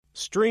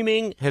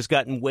Streaming has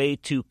gotten way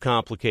too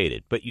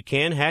complicated, but you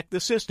can hack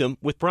the system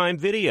with Prime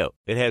Video.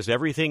 It has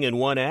everything in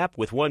one app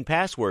with one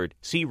password.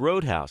 See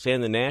Roadhouse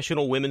and the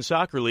National Women's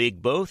Soccer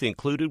League both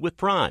included with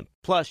Prime.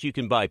 Plus, you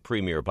can buy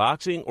Premier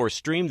Boxing or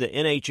stream the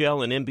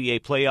NHL and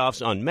NBA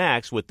playoffs on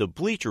Max with the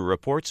Bleacher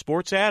Report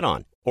Sports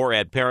add-on. Or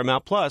add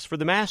Paramount Plus for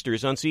the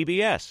Masters on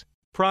CBS.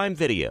 Prime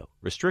Video.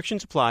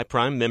 Restrictions apply.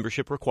 Prime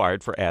membership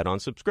required for add-on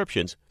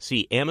subscriptions.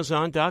 See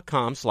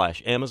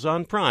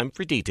Amazon.com/Amazon Prime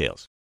for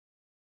details.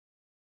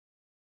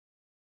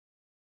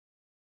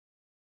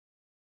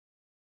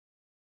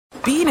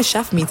 Being a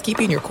chef means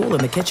keeping your cool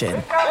in the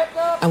kitchen.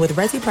 And with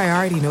Resi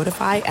Priority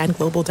Notify and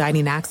Global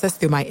Dining Access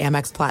through my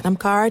Amex Platinum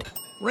card,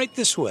 right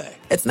this way.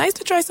 It's nice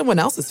to try someone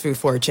else's food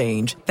for a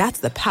change. That's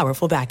the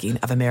powerful backing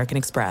of American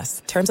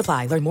Express. Terms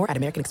apply. Learn more at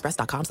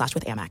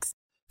americanexpress.com/withAmex.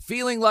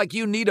 Feeling like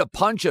you need a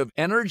punch of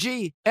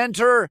energy?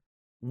 Enter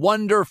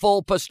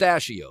Wonderful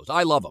Pistachios.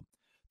 I love them.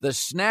 The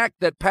snack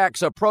that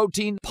packs a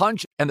protein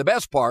punch, and the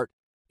best part,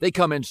 they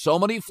come in so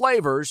many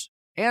flavors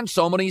and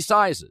so many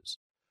sizes.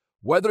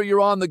 Whether you're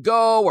on the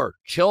go or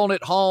chilling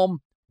at home,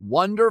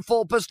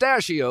 Wonderful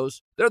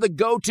Pistachios, they're the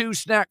go-to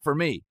snack for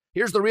me.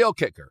 Here's the real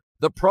kicker,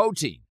 the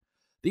protein.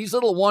 These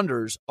little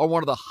wonders are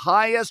one of the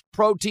highest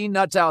protein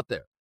nuts out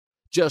there.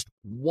 Just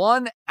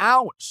 1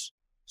 ounce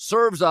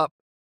serves up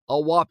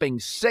a whopping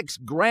 6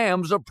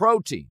 grams of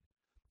protein,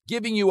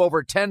 giving you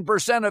over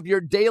 10% of your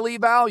daily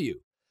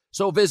value.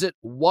 So visit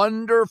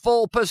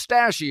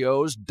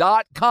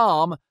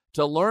wonderfulpistachios.com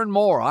to learn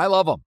more. I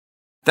love them.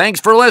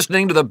 Thanks for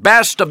listening to the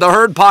Best of the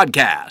Herd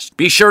podcast.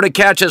 Be sure to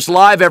catch us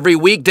live every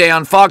weekday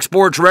on Fox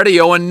Sports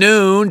Radio at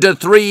noon to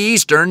 3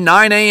 Eastern,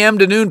 9 a.m.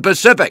 to noon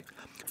Pacific.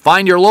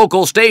 Find your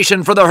local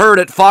station for the Herd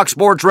at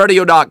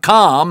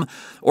foxsportsradio.com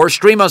or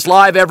stream us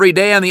live every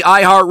day on the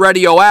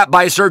iHeartRadio app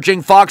by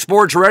searching Fox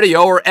Sports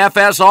Radio or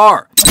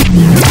FSR.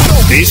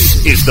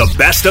 This is the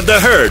Best of the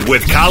Herd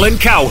with Colin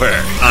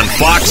Cowherd on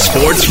Fox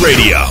Sports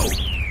Radio.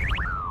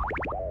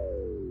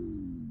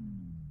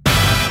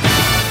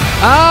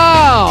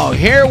 Oh,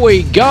 here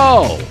we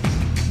go.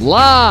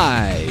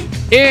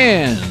 Live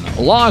in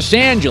Los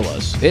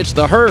Angeles. It's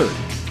the Herd.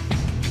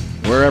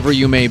 Wherever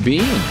you may be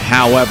and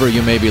however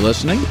you may be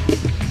listening.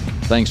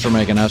 Thanks for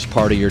making us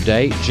part of your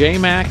day.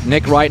 J-Mac,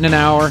 Nick Wright in an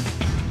hour.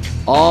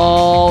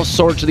 All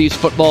sorts of these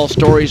football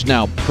stories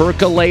now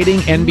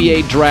percolating.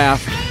 NBA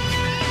draft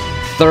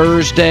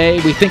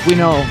Thursday. We think we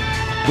know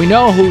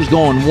who's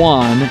going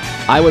 1.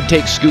 I would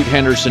take Scoot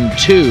Henderson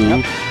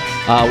 2.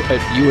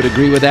 Yep. You would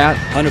agree with that?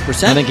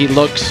 100%. I think he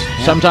looks,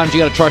 sometimes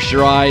you got to trust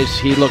your eyes.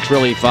 He looks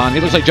really fun. He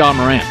looks like John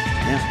Morant.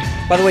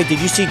 Yeah. By the way, did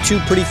you see 2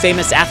 pretty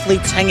famous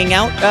athletes hanging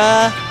out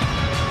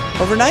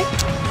overnight?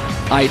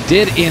 I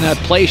did, in a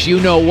place you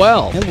know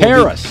well,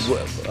 Paris.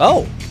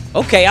 Oh,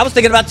 okay. I was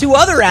thinking about 2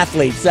 other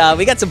athletes.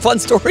 We got some fun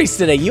stories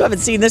today. You haven't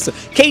seen this one.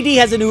 KD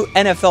has a new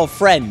NFL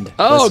friend.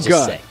 Oh,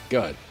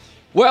 good.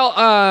 Well,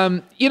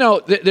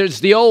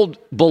 there's the old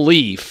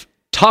belief,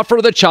 tougher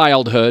the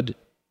childhood,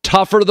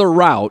 tougher the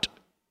route,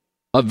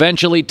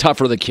 eventually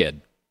tougher the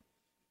kid.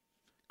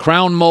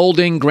 Crown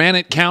molding,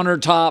 granite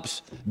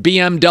countertops,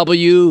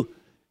 BMW,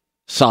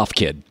 soft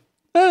kid.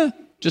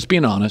 Just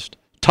being honest.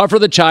 Tougher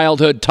the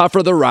childhood,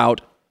 tougher the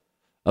route,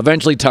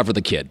 eventually tougher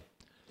the kid.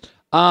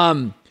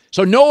 So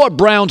Noah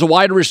Brown's a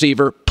wide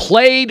receiver,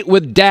 played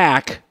with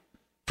Dak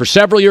for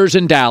several years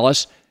in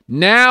Dallas.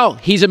 Now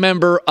he's a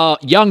member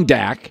of young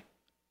Dak,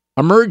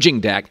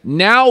 emerging Dak.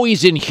 Now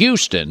he's in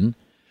Houston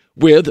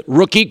with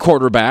rookie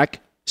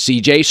quarterback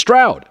C.J.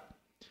 Stroud.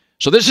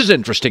 So this is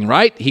interesting,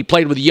 right? He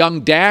played with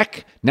young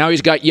Dak. Now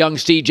he's got young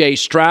C.J.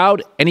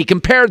 Stroud, and he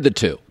compared the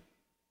two.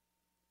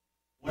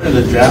 One of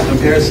the draft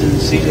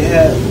comparisons CJ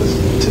had was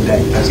to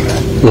Dak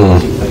Prescott. He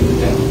played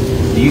with Dak.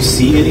 Do you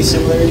see any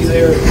similarities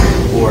there,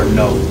 or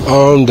no?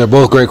 They're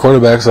both great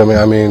quarterbacks. I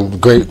mean,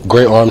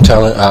 great arm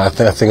talent. I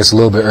think it's a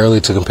little bit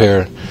early to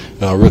compare,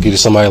 a rookie to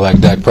somebody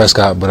like Dak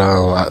Prescott,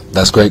 but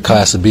that's great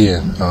class to be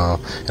in,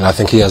 and I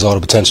think he has all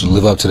the potential to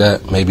live up to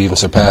that, maybe even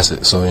surpass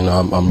it. So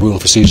I'm rooting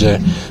for CJ.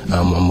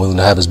 I'm willing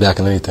to have his back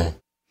in anything.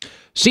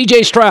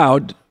 CJ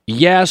Stroud,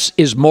 yes,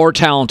 is more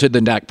talented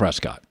than Dak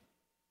Prescott,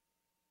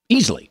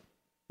 easily.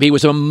 He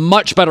was a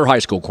much better high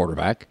school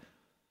quarterback,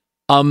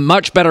 a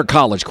much better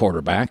college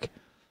quarterback,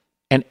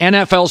 and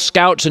NFL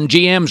scouts and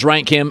GMs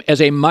rank him as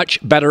a much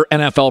better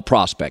NFL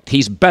prospect.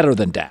 He's better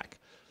than Dak.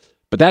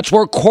 But that's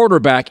where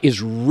quarterback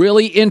is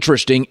really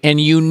interesting and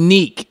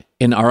unique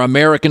in our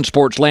American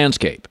sports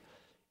landscape.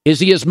 Is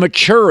he as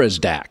mature as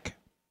Dak?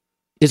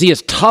 Is he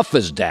as tough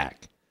as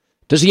Dak?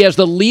 Does he have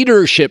the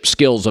leadership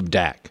skills of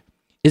Dak?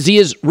 Is he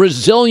as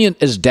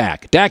resilient as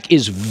Dak? Dak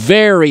is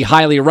very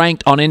highly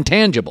ranked on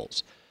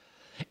intangibles.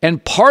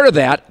 And part of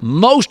that,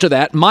 most of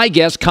that, my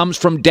guess, comes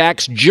from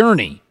Dak's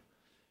journey.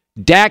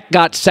 Dak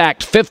got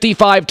sacked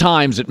 55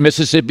 times at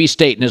Mississippi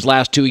State in his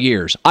last 2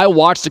 years. I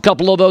watched a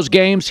couple of those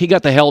games. He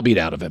got the hell beat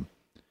out of him.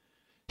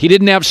 He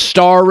didn't have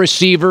star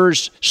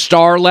receivers,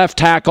 star left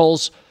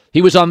tackles.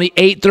 He was on the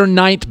 8th or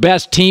 9th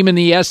best team in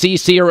the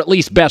SEC, or at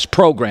least best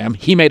program.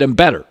 He made him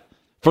better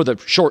for the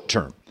short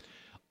term.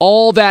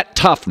 All that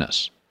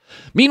toughness.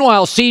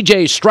 Meanwhile,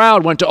 C.J.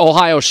 Stroud went to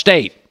Ohio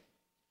State.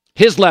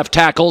 His left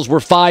tackles were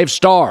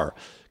 5-star.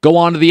 Go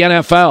on to the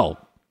NFL.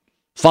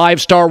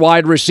 5-star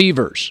wide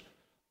receivers.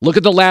 Look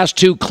at the last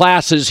 2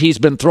 classes he's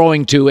been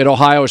throwing to at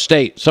Ohio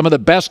State. Some of the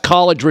best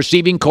college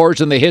receiving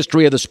corps in the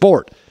history of the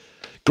sport.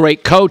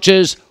 Great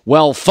coaches,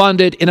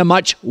 well-funded, in a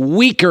much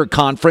weaker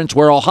conference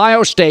where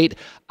Ohio State,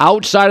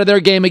 outside of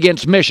their game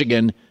against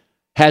Michigan,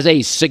 has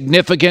a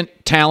significant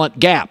talent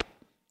gap.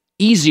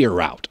 Easier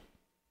route.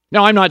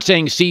 Now, I'm not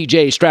saying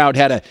C.J. Stroud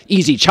had an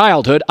easy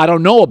childhood. I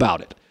don't know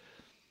about it.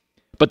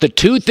 But the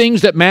 2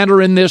 things that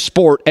matter in this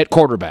sport at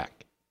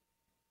quarterback: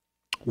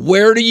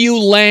 where do you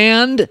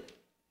land,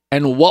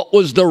 and what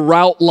was the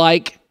route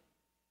like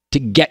to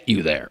get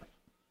you there?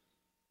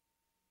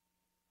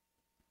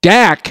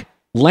 Dak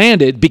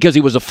landed because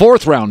he was a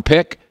 4th-round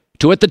pick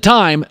to, at the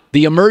time,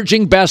 the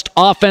emerging best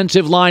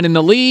offensive line in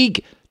the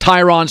league.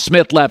 Tyron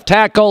Smith left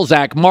tackle,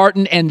 Zach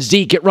Martin, and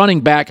Zeke at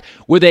running back,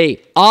 with a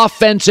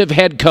offensive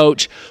head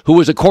coach who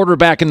was a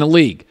quarterback in the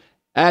league.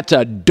 That's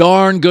a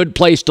darn good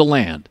place to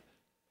land.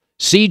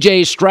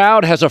 C.J.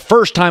 Stroud has a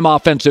first-time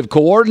offensive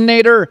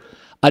coordinator,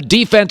 a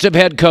defensive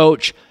head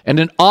coach, and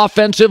an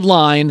offensive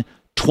line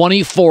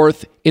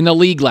 24th in the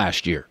league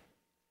last year.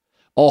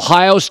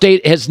 Ohio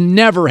State has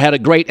never had a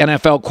great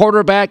NFL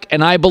quarterback,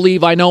 and I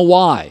believe I know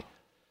why.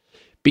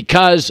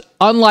 Because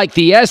unlike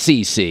the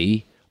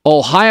SEC,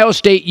 Ohio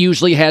State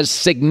usually has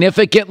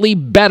significantly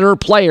better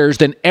players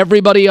than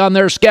everybody on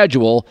their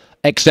schedule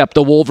except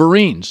the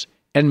Wolverines,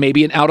 and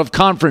maybe an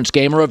out-of-conference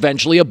game or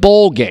eventually a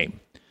bowl game.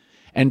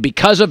 And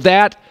because of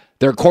that,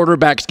 their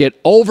quarterbacks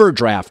get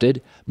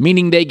overdrafted,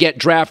 meaning they get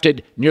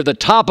drafted near the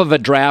top of a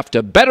draft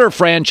to better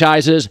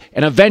franchises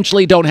and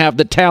eventually don't have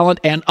the talent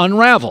and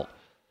unravel.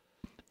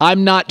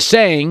 I'm not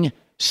saying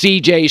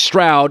C.J.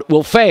 Stroud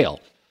will fail.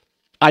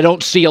 I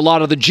don't see a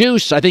lot of the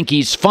juice. I think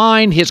he's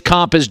fine. His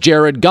comp is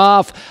Jared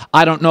Goff.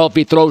 I don't know if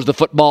he throws the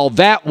football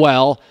that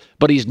well,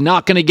 but he's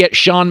not going to get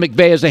Sean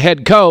McVay as a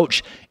head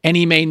coach, and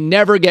he may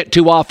never get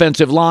 2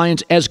 offensive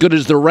lines as good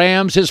as the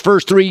Rams his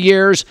first 3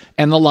 years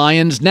and the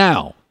Lions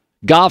now.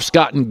 Goff's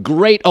gotten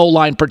great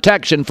O-line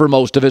protection for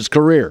most of his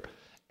career,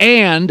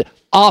 and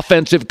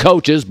offensive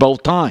coaches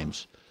both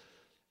times.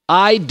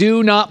 I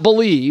do not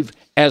believe,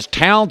 as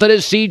talented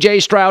as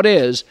C.J. Stroud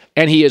is,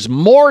 and he is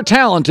more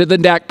talented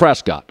than Dak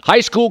Prescott, high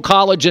school,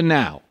 college, and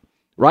now,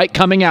 right,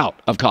 coming out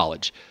of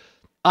college.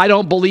 I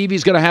don't believe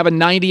he's going to have a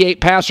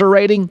 98 passer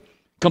rating,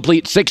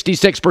 complete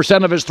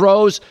 66% of his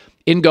throws,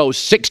 and go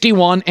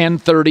 61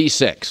 and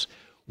 36.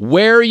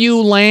 Where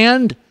you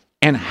land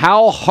and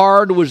how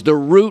hard was the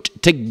route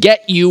to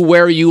get you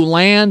where you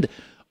land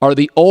are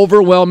the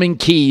overwhelming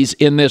keys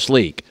in this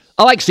league.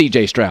 I like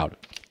C.J. Stroud,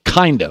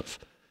 kind of.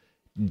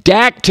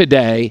 Dak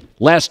today,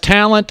 less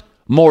talent,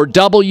 more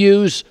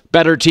W's,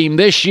 better team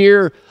this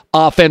year,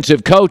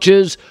 offensive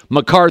coaches,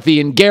 McCarthy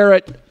and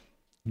Garrett.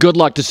 Good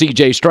luck to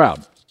C.J.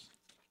 Stroud.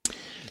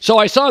 So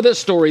I saw this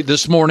story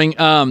this morning.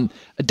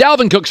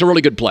 Dalvin Cook's a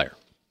really good player.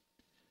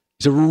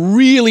 He's a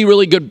really,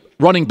 really good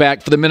running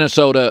back for the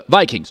Minnesota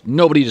Vikings.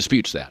 Nobody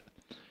disputes that.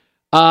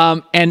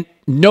 And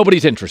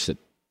nobody's interested.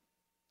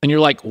 And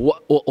you're like,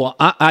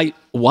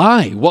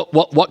 why?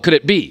 What could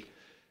it be?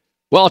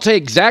 Well, I'll tell you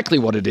exactly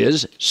what it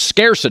is.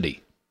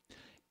 Scarcity.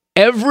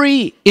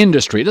 Every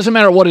industry, it doesn't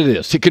matter what it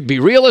is. It could be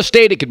real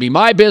estate. It could be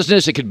my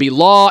business. It could be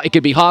law. It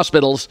could be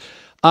hospitals.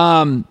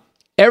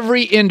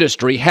 Every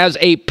industry has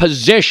a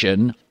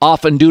position,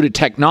 often due to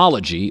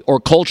technology or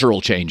cultural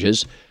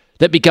changes,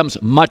 that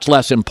becomes much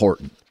less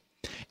important.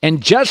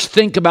 And just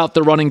think about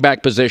the running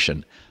back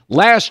position.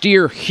 Last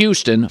year,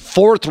 Houston,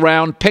 4th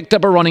round, picked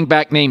up a running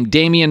back named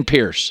Dameon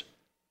Pierce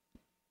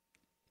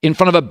in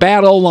front of a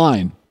bad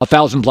O-line,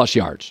 1,000-plus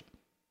yards.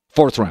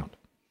 4th round.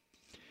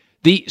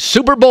 The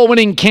Super Bowl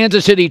winning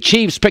Kansas City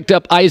Chiefs picked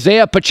up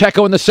Isaiah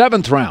Pacheco in the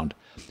 7th round.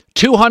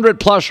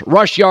 200-plus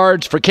rush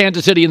yards for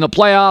Kansas City in the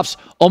playoffs,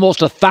 almost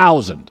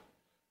 1,000.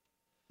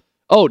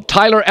 Oh,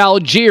 Tyler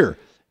Algier.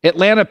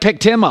 Atlanta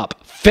picked him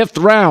up.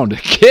 5th round.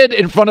 Kid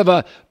in front of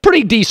a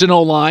pretty decent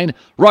O-line,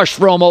 rushed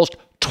for almost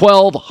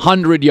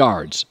 1,200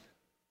 yards.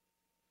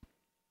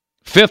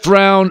 5th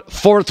round,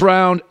 4th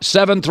round,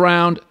 7th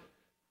round.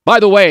 By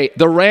the way,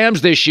 the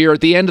Rams this year at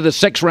the end of the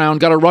 6th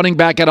round got a running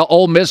back out of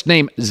Ole Miss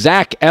named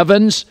Zach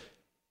Evans.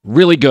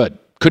 Really good.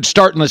 Could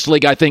start in this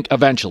league, I think,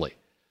 eventually.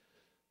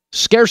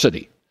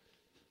 Scarcity.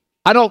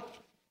 I'm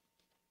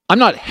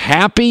not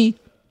happy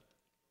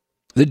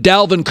that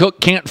Dalvin Cook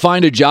can't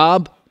find a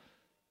job,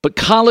 but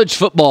college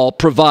football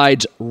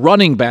provides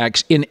running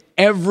backs in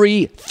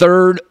every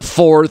 3rd,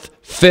 4th,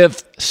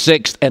 5th,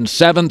 6th, and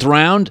 7th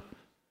round.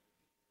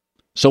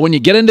 So when you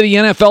get into the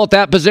NFL at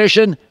that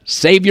position,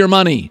 save your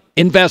money.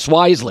 Invest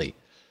wisely.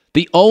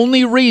 The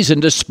only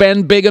reason to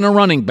spend big on a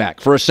running back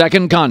for a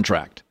second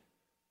contract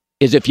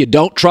is if you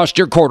don't trust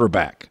your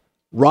quarterback,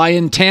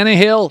 Ryan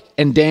Tannehill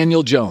and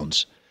Daniel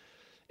Jones.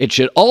 It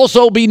should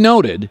also be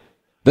noted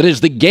that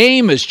as the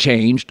game has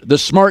changed, the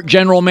smart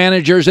general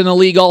managers in the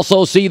league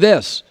also see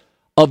this.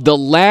 Of the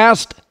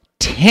last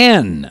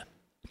 10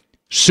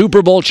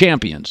 Super Bowl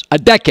champions, a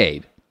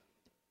decade,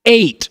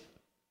 8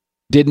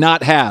 did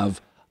not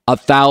have a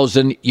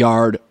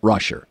 1,000-yard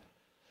rusher.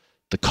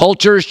 The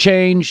culture has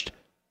changed.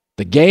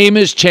 The game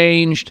has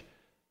changed.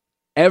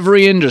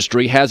 Every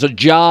industry has a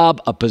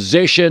job, a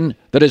position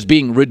that is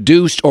being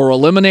reduced or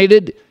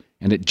eliminated,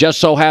 and it just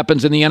so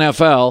happens in the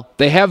NFL,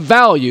 they have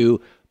value,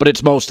 but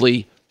it's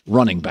mostly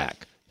running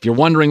back. If you're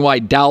wondering why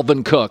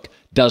Dalvin Cook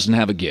doesn't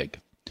have a gig.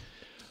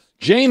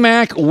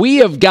 J-Mac, we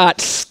have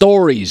got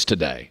stories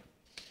today.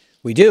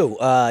 We do.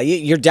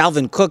 Your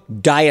Dalvin Cook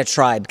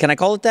diatribe. Can I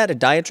call it that? A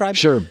diatribe?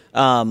 Sure.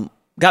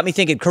 Got me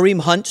thinking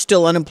Kareem Hunt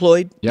still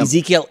unemployed. Yep.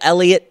 Ezekiel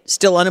Elliott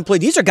still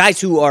unemployed. These are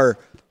guys who are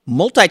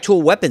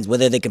multi-tool weapons,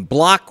 whether they can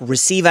block,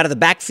 receive out of the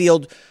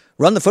backfield,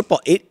 run the football.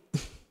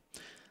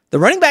 The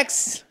running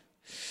backs,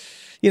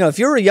 if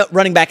you're a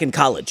running back in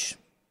college,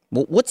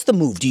 what's the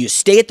move? Do you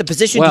stay at the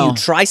position? Do you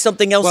try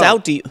something else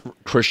out?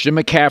 Christian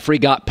McCaffrey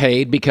got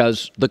paid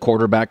because the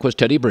quarterback was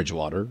Teddy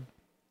Bridgewater.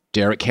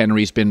 Derrick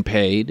Henry's been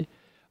paid.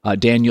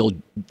 Daniel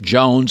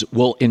Jones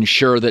will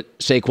ensure that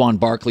Saquon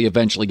Barkley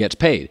eventually gets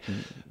paid.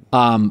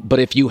 But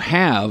if you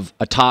have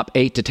a top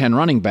 8 to 10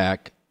 running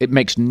back, it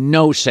makes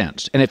no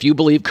sense. And if you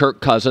believe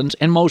Kirk Cousins,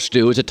 and most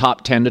do, is a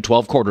top 10 to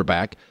 12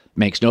 quarterback,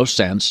 makes no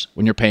sense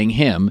when you're paying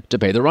him to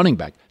pay the running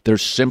back.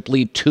 There's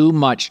simply too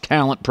much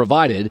talent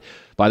provided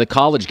by the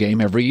college game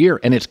every year.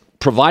 And it's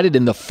provided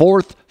in the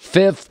 4th,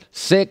 5th,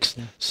 6th,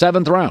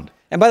 7th round.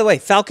 And by the way,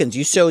 Falcons,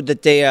 you showed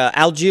that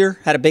Algier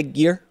had a big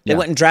year. They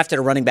went and drafted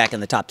a running back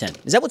in the top 10.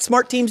 Is that what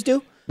smart teams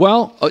do?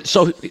 Well,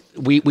 so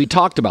we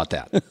talked about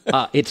that.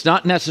 It's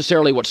not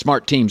necessarily what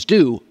smart teams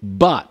do,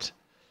 but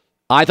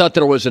I thought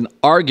there was an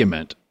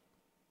argument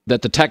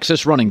that the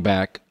Texas running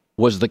back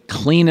was the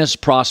cleanest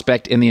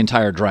prospect in the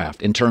entire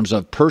draft in terms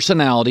of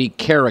personality,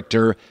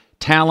 character,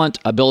 talent,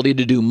 ability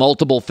to do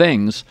multiple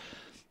things.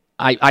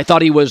 I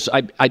thought he was,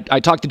 I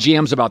talked to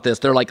GMs about this.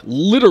 They're like,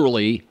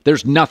 literally,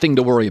 there's nothing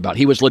to worry about.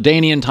 He was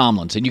LaDainian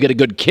Tomlinson. You get a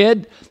good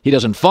kid. He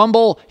doesn't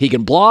fumble. He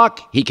can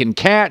block. He can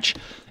catch.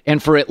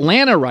 And for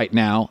Atlanta right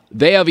now,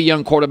 they have a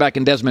young quarterback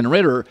in Desmond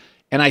Ridder.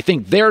 And I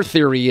think their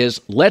theory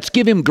is, let's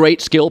give him great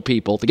skill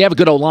people. They have a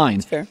good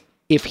O-line. Fair.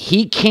 If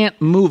he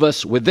can't move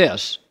us with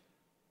this,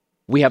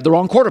 we have the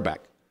wrong quarterback.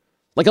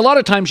 Like a lot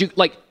of times,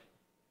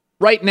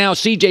 right now,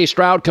 C.J.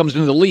 Stroud comes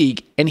into the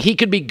league, and he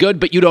could be good,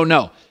 but you don't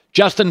know.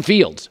 Justin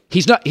Fields,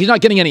 he's not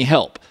getting any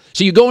help.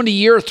 So you go into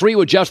year 3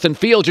 with Justin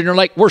Fields, and you're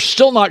like, we're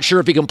still not sure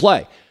if he can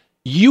play.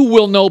 You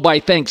will know by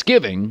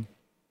Thanksgiving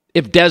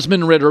if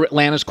Desmond Ridder,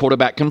 Atlanta's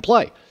quarterback, can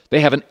play. They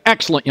have an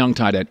excellent young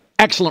tight end,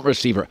 excellent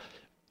receiver,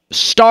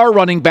 star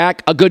running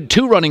back, a good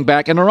 2 running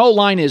back, and our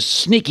O-line is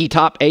sneaky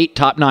top 8,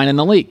 top 9 in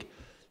the league.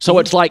 So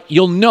it's like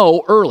you'll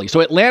know early. So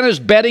Atlanta's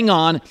betting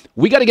on,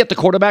 we got to get the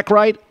quarterback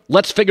right.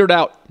 Let's figure it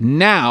out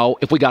now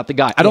if we got the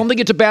guy. I don't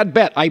think it's a bad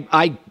bet.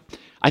 I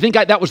think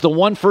that was the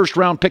one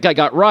first-round pick I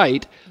got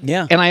right,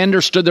 and I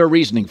understood their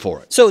reasoning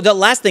for it. So the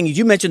last thing,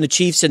 you mentioned the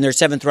Chiefs and their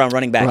 7th-round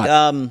running back.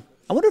 Right.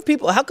 I wonder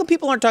how come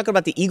people aren't talking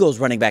about the Eagles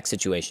running back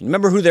situation?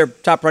 Remember who their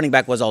top running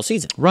back was all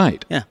season?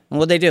 Right. Yeah. And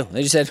what'd they do?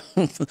 They just said,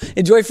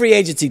 enjoy free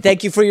agency.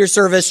 Thank you for your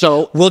service.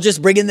 So we'll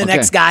just bring in the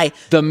next guy.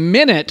 The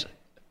minute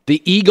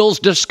the Eagles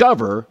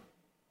discover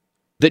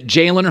that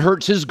Jalen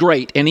Hurts is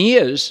great, and he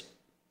is,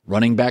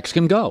 running backs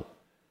can go.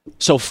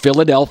 So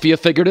Philadelphia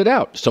figured it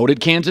out. So did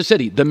Kansas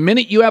City. The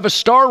minute you have a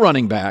star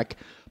running back,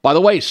 by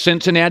the way,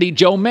 Cincinnati,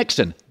 Joe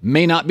Mixon,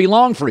 may not be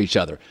long for each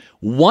other.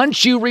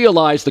 Once you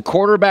realize the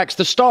quarterback's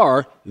the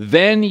star,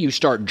 then you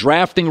start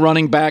drafting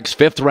running backs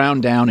 5th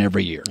round down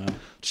every year.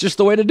 It's just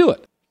the way to do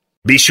it.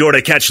 Be sure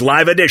to catch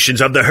live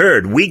editions of The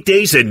Herd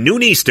weekdays at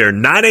noon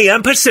Eastern, 9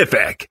 a.m.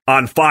 Pacific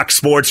on Fox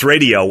Sports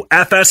Radio,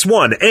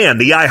 FS1,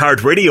 and the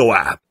iHeartRadio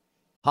app.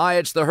 Hi,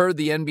 it's The Herd.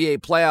 The NBA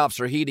playoffs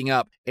are heating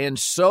up, and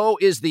so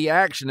is the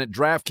action at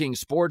DraftKings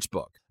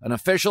Sportsbook, an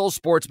official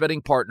sports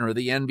betting partner of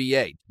the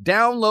NBA.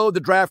 Download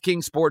the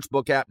DraftKings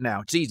Sportsbook app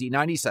now. It's easy,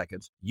 90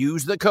 seconds.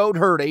 Use the code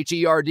HERD,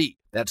 H-E-R-D.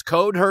 That's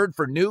code HERD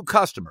for new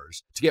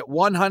customers to get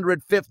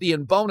 $150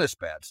 in bonus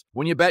bets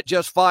when you bet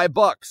just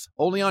 $5.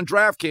 Only on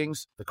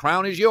DraftKings. The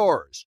crown is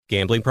yours.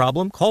 Gambling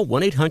problem? Call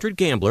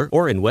 1-800-GAMBLER,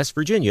 or in West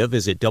Virginia,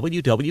 visit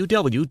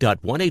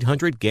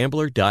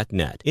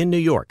www.1800gambler.net. In New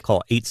York,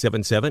 call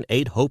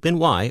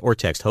 877-8-HOPE-NY or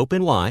text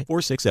HOPE-NY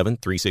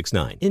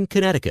 467-369. In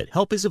Connecticut,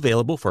 help is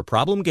available for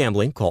problem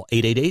gambling. Call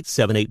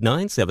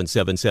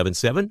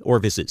 888-789-7777 or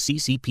visit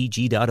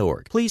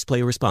ccpg.org. Please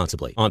play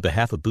responsibly. On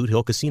behalf of Boot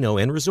Hill Casino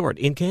and Resort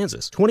in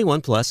Kansas, 21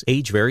 plus,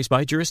 age varies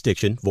by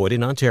jurisdiction, void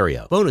in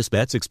Ontario. Bonus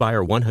bets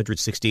expire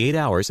 168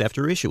 hours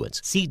after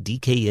issuance. See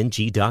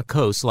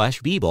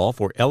dkng.co/bball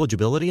for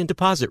eligibility and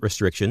deposit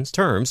restrictions,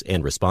 terms,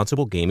 and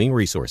responsible gaming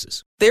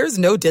resources. There's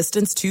no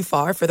distance too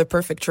far for the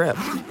perfect trip.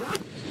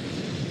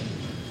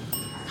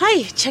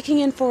 Hi, checking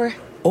in for...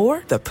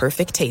 Or the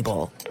perfect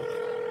table.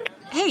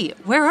 Hey,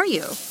 where are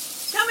you?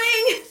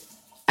 Coming!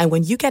 And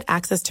when you get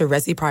access to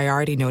Resi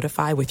Priority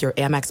Notify with your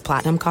Amex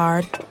Platinum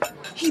card...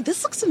 Hey,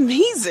 this looks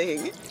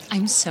amazing.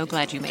 I'm so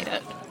glad you made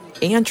it.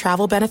 And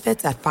travel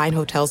benefits at fine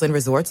hotels and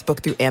resorts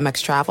booked through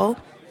Amex Travel,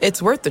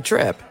 it's worth the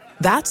trip.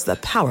 That's the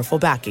powerful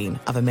backing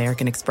of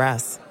American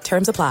Express.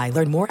 Terms apply.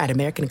 Learn more at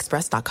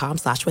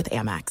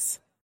americanexpress.com/withAmex.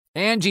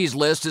 Angie's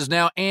List is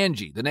now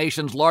Angie, the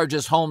nation's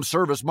largest home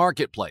service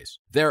marketplace.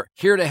 They're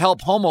here to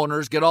help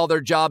homeowners get all their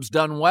jobs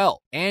done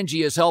well.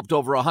 Angie has helped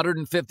over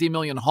 150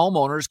 million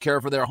homeowners care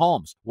for their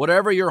homes.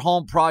 Whatever your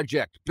home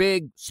project,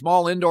 big,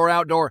 small, indoor,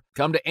 outdoor,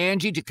 come to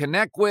Angie to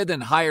connect with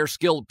and hire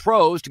skilled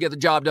pros to get the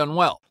job done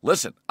well.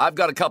 Listen, I've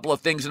got a couple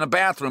of things in a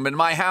bathroom in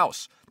my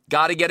house.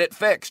 Got to get it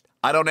fixed.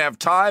 I don't have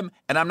time,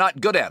 and I'm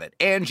not good at it.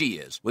 Angie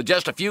is. With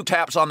just a few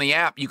taps on the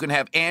app, you can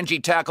have Angie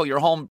tackle your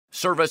home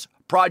service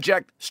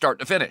project start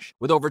to finish.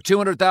 With over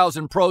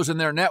 200,000 pros in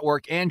their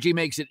network, Angie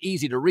makes it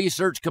easy to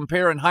research,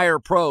 compare, and hire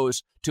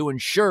pros to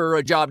ensure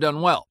a job done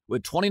well.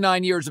 With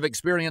 29 years of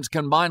experience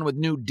combined with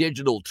new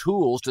digital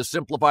tools to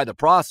simplify the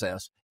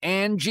process,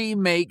 Angie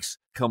makes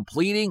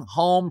completing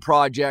home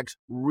projects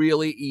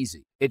really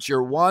easy. It's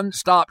your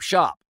one-stop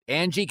shop.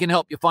 Angie can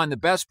help you find the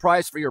best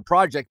price for your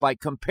project by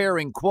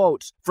comparing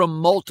quotes from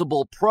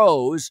multiple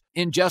pros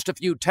in just a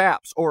few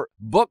taps, or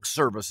book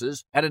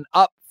services at an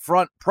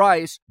upfront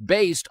price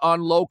based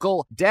on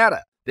local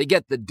data. They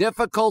get the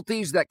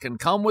difficulties that can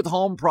come with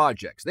home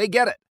projects. They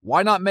get it.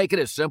 Why not make it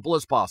as simple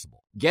as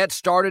possible? Get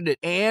started at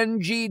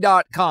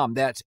Angie.com.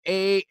 That's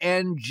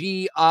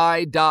ANGI.com,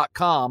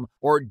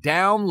 or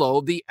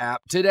download the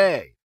app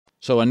today.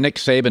 So when Nick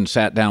Saban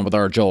sat down with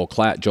our Joel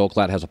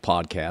Klatt has a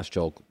podcast,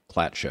 Joel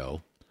Klatt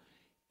Show.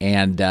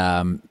 And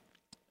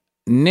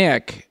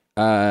Nick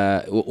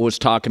was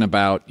talking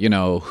about,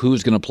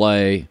 who's going to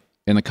play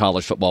in the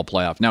college football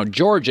playoff. Now,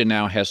 Georgia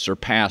now has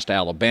surpassed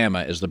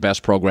Alabama as the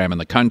best program in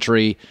the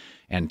country,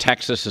 and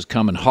Texas is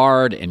coming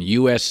hard, and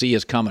USC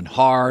is coming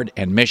hard,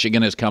 and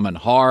Michigan is coming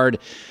hard.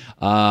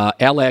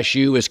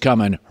 LSU is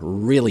coming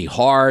really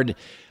hard.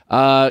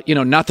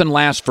 Nothing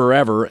lasts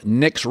forever.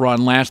 Nick's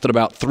run lasted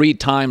about 3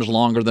 times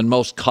longer than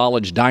most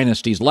college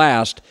dynasties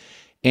last.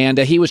 And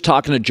he was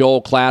talking to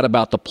Joel Klatt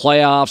about the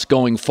playoffs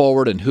going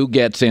forward and who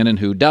gets in and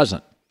who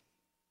doesn't.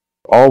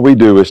 All we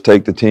do is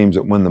take the teams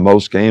that win the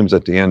most games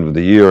at the end of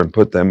the year and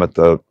put them in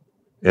the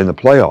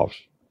playoffs.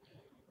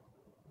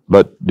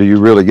 But do you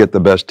really get the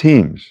best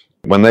teams?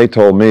 When they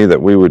told me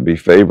that we would be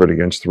favored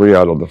against 3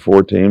 out of the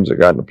 4 teams that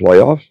got in the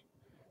playoffs,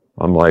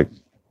 I'm like,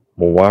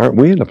 well, why aren't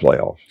we in the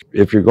playoffs?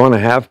 If you're going to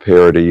have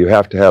parity, you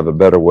have to have a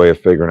better way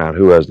of figuring out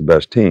who has the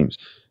best teams.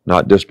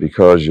 Not just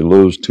because you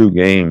lose 2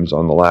 games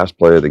on the last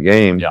play of the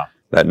game,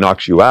 that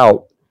knocks you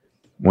out,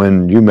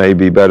 when you may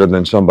be better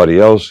than somebody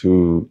else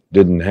who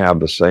didn't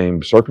have the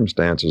same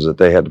circumstances that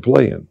they had to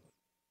play in.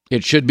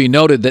 It should be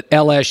noted that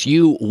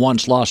LSU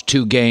once lost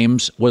 2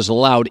 games, was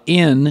allowed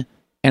in,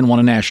 and won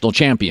a national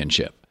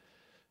championship.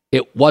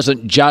 It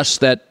wasn't just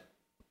that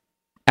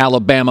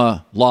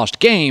Alabama lost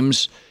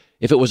games.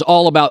 If it was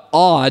all about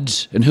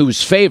odds and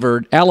who's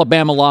favored,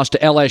 Alabama lost to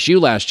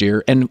LSU last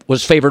year and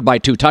was favored by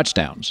 2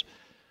 touchdowns.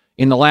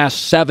 In the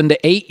last 7 to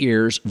 8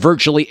 years,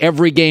 virtually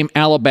every game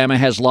Alabama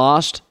has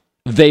lost,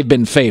 they've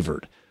been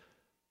favored.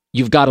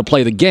 You've got to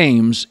play the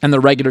games, and the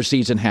regular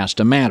season has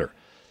to matter.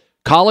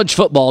 College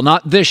football,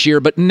 not this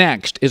year, but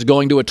next, is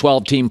going to a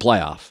 12-team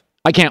playoff.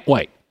 I can't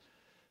wait.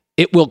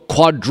 It will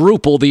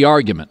quadruple the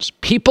arguments.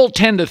 People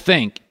tend to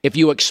think if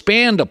you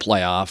expand a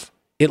playoff,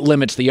 it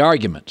limits the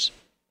arguments.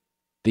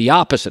 The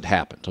opposite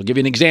happens. I'll give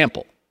you an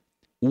example.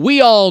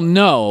 We all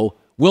know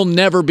we'll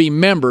never be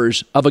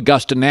members of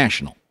Augusta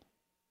National.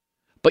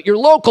 But your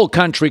local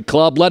country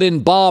club let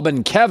in Bob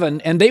and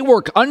Kevin, and they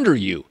work under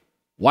you.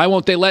 Why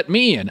won't they let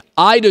me in?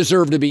 I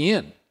deserve to be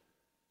in.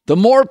 The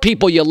more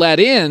people you let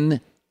in,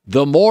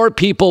 the more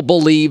people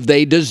believe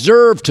they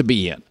deserve to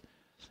be in.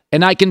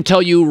 And I can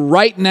tell you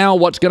right now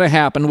what's going to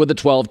happen with the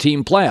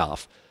 12-team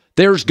playoff.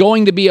 There's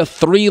going to be a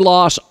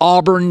 3-loss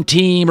Auburn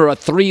team or a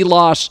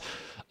 3-loss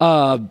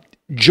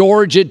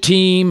Georgia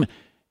team.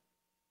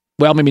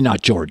 Well, maybe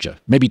not Georgia,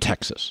 maybe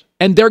Texas.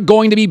 And they're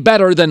going to be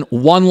better than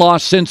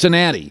 1-loss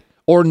Cincinnati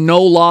or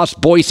no-loss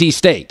Boise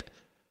State.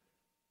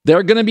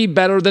 They're going to be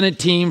better than a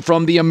team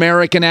from the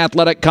American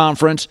Athletic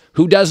Conference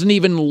who doesn't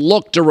even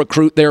look to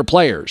recruit their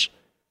players.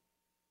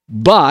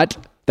 But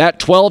that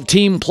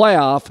 12-team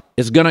playoff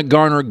is going to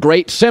garner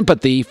great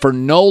sympathy for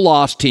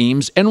no-loss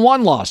teams and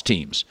 1-loss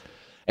teams.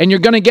 And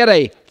you're going to get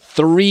a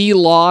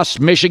 3-loss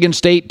Michigan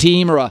State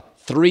team or a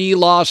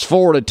 3-loss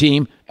Florida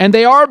team, and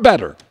they are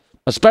better,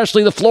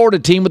 especially the Florida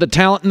team with the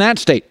talent in that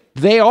state.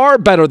 They are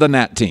better than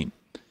that team.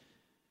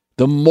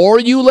 The more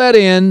you let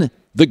in,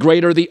 the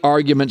greater the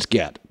arguments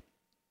get.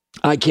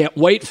 I can't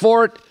wait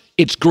for it.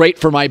 It's great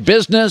for my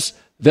business.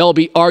 They'll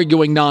be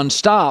arguing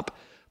nonstop.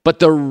 But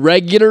the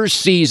regular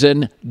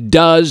season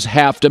does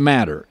have to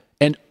matter.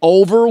 And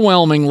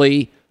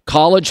overwhelmingly,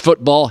 college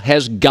football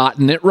has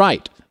gotten it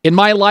right. In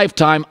my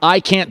lifetime, I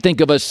can't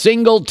think of a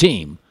single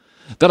team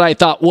that I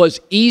thought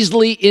was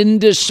easily,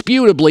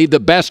 indisputably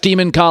the best team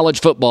in college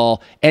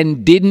football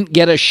and didn't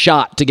get a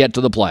shot to get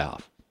to the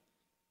playoff.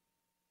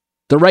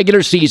 The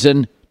regular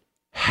season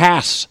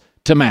has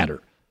to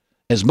matter.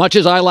 As much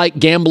as I like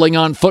gambling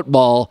on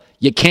football,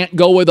 you can't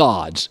go with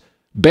odds.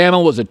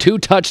 Bama was a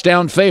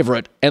 2-touchdown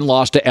favorite and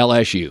lost to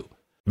LSU.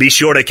 Be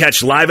sure to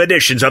catch live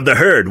editions of The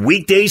Herd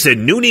weekdays at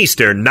noon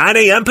Eastern, 9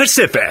 a.m.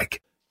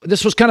 Pacific.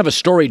 This was kind of a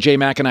story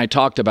J-Mac and I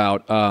talked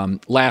about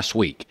last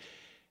week.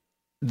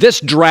 This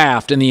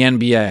draft in the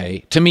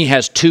NBA, to me,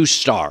 has two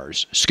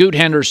stars, Scoot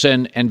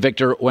Henderson and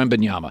Victor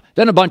Wembanyama.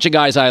 Then a bunch of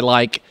guys I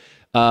like.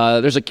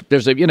 There's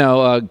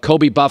a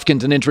Kobe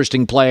Buffkin's an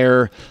interesting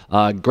player.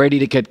 Grady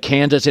Dickett,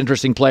 Kansas,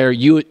 interesting player.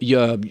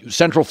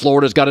 Central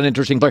Florida's got an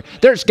interesting player.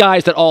 There's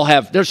guys that all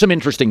have, there's some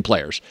interesting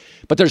players.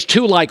 But there's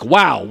two like,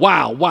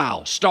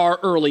 wow, star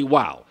early,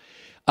 wow.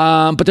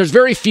 But there's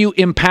very few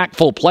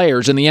impactful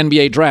players in the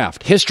NBA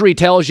draft. History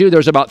tells you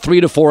there's about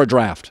 3 to 4 a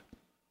draft.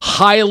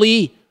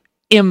 Highly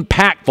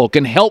impactful,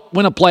 can help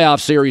win a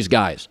playoff series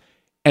guys.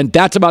 And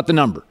that's about the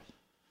number.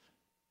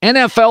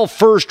 NFL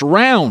first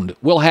round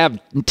will have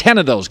 10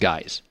 of those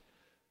guys.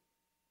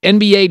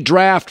 NBA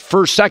draft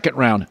first, second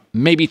round,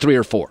 maybe 3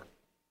 or 4.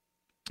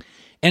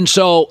 And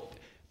so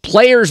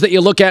players that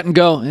you look at and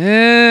go,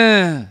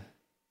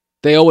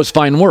 they always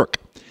find work.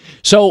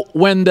 So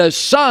when the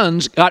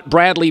Suns got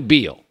Bradley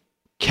Beal,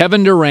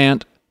 Kevin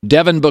Durant,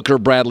 Devin Booker,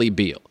 Bradley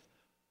Beal,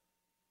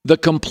 the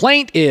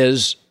complaint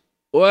is,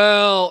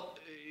 well,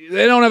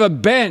 they don't have a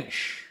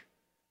bench.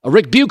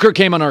 Rick Bucher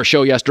came on our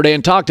show yesterday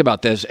and talked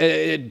about this.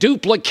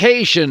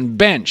 Duplication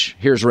bench.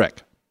 Here's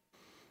Rick.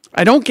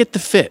 I don't get the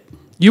fit.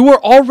 You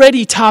were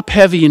already top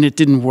heavy and it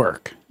didn't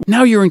work.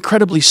 Now you're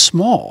incredibly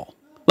small.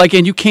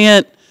 And you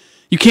can't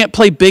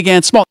play big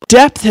and small.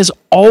 Depth has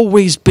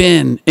always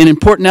been an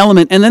important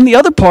element. And then the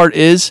other part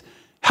is,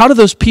 how do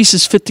those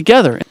pieces fit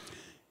together?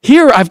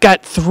 Here I've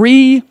got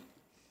 3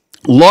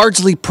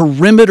 largely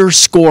perimeter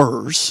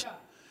scorers.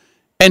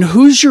 And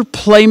who's your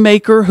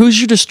playmaker? Who's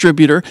your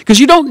distributor? Because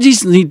you don't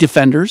just need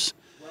defenders.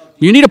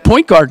 You need a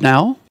point guard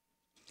now.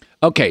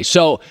 Okay,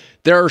 so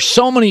there are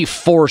so many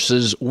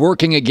forces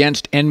working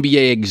against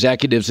NBA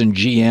executives and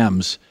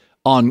GMs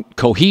on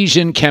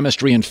cohesion,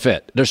 chemistry, and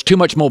fit. There's too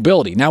much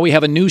mobility. Now we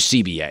have a new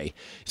CBA.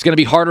 It's going to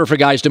be harder for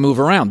guys to move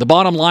around. The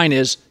bottom line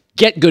is,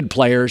 get good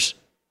players.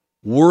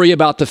 Worry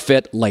about the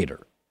fit later.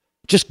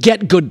 Just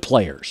get good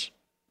players.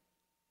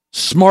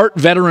 Smart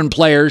veteran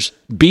players.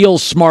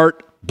 Beal's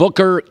smart.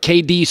 Booker,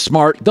 KD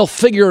smart. They'll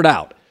figure it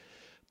out.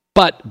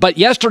 But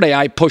yesterday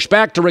I pushed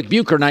back to Rick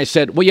Bucher and I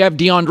said, well, you have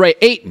DeAndre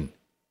Ayton.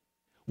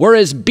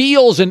 Whereas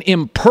Beal's an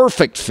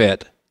imperfect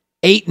fit,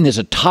 Ayton is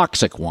a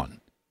toxic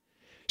one.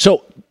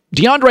 So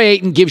DeAndre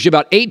Ayton gives you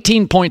about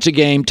 18 points a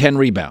game, 10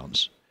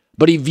 rebounds.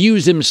 But he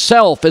views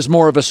himself as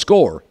more of a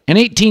scorer. And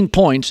 18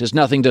 points is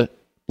nothing to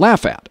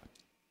laugh at.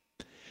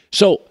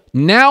 So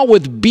now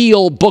with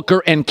Beal,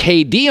 Booker, and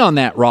KD on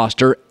that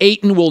roster,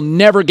 Ayton will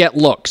never get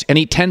looks, and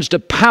he tends to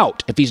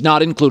pout if he's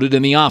not included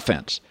in the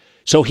offense.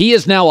 So he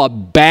is now a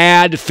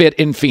bad fit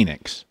in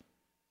Phoenix.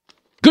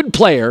 Good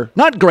player,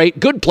 not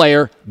great, good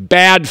player,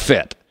 bad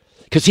fit.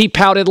 Because he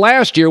pouted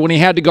last year when he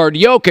had to guard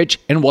Jokic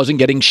and wasn't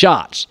getting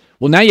shots.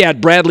 Well, now you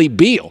had Bradley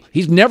Beal.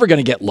 He's never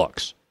going to get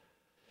looks.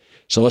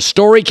 So a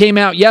story came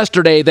out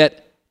yesterday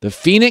that the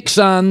Phoenix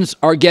Suns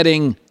are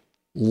getting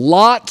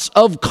lots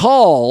of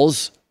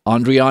calls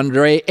on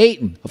DeAndre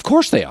Ayton. Of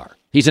course they are.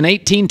 He's an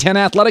 18-10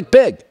 athletic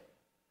big.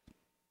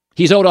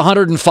 He's owed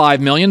 $105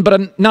 million,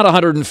 but not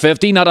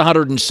 $150, not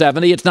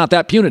 $170. It's not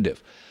that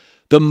punitive.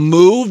 The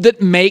move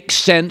that makes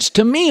sense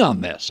to me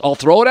on this, I'll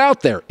throw it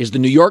out there, is the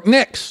New York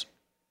Knicks.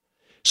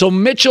 So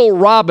Mitchell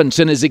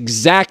Robinson is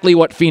exactly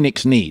what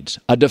Phoenix needs.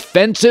 A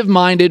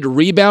defensive-minded,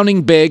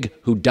 rebounding big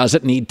who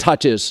doesn't need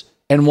touches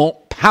and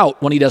won't pout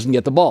when he doesn't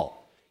get the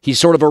ball. He's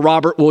sort of a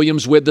Robert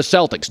Williams with the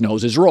Celtics,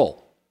 knows his role.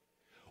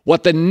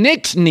 What the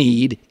Knicks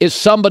need is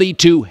somebody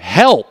to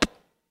help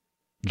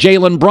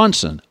Jalen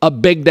Brunson, a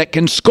big that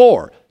can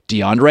score,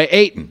 DeAndre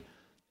Ayton.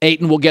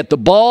 Ayton will get the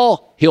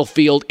ball, he'll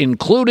field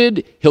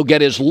included, he'll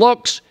get his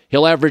looks,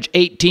 he'll average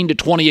 18 to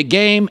 20 a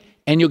game,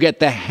 and you'll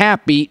get the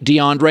happy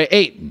DeAndre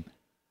Ayton.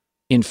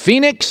 In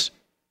Phoenix,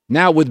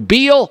 now with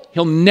Beal,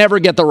 he'll never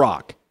get the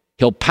rock.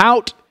 He'll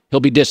pout, he'll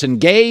be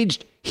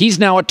disengaged, he's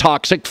now a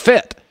toxic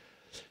fit.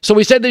 So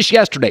we said this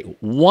yesterday.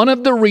 One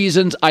of the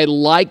reasons I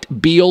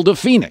liked Beal to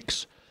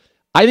Phoenix,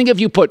 I think if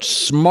you put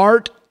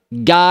smart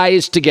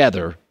guys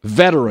together,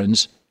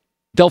 veterans,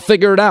 they'll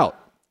figure it out.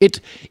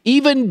 It's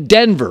even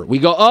Denver. We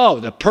go,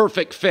 oh, the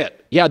perfect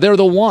fit. Yeah, they're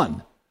the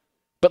one.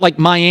 But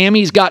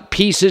Miami's got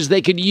pieces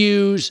they could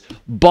use.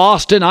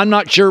 Boston, I'm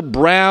not sure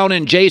Brown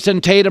and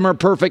Jason Tatum are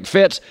perfect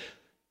fits.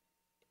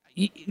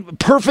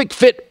 Perfect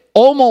fit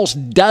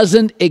almost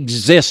doesn't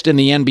exist in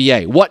the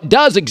NBA. What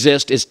does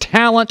exist is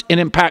talent and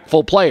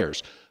impactful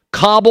players.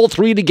 Cobble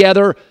 3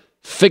 together,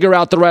 figure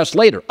out the rest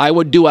later. I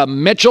would do a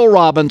Mitchell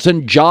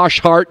Robinson,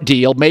 Josh Hart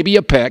deal, maybe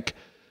a pick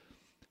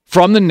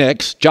from the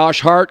Knicks.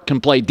 Josh Hart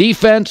can play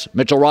defense.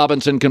 Mitchell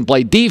Robinson can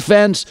play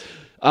defense.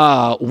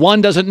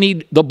 One doesn't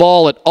need the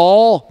ball at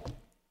all.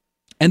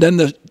 And then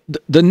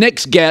the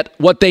Knicks get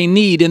what they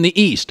need in the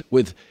East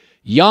with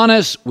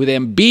Giannis, with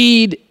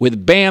Embiid,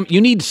 with Bam. You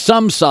need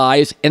some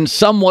size and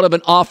somewhat of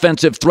an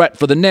offensive threat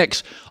for the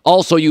Knicks.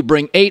 Also, you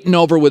bring Ayton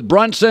over with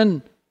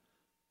Brunson.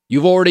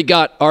 You've already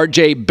got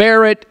R.J.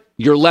 Barrett.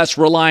 You're less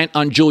reliant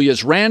on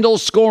Julius Randle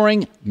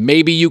scoring.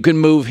 Maybe you can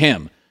move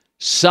him.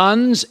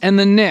 Suns and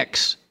the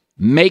Knicks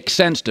make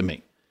sense to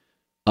me.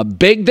 A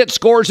big that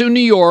scores in New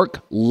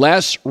York,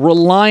 less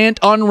reliant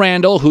on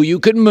Randall, who you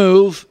could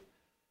move.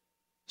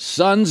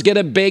 Suns get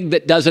a big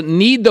that doesn't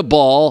need the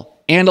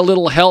ball and a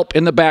little help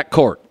in the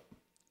backcourt.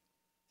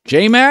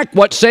 J-Mac,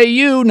 what say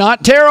you?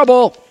 Not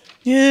terrible.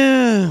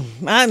 Yeah,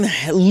 I'm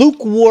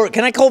lukewarm.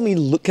 Can I call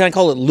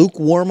it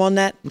lukewarm on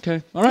that?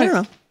 Okay, all right. I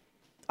don't know.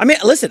 I mean,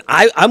 listen,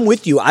 I'm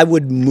with you. I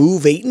would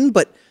move Ayton,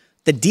 but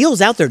the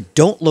deals out there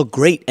don't look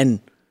great.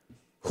 And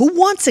who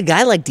wants a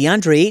guy like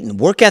DeAndre Ayton?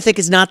 Work ethic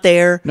is not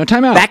there. No,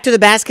 timeout. Back to the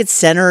basket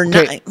center.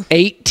 Okay,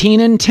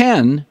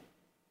 18-10.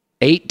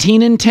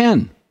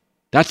 18-10.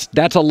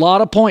 That's a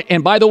lot of points.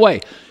 And by the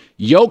way,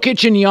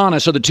 Jokic and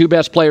Giannis are the two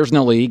best players in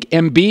the league.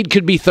 Embiid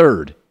could be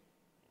third.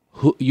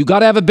 You got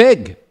to have a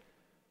big.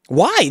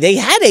 Why? They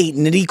had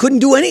Ayton, and he couldn't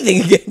do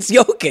anything against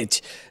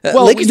Jokic.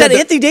 Well, Lakers had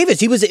Anthony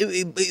Davis.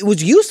 It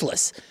was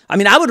useless. I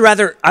mean, I would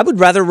rather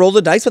roll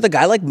the dice with a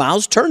guy like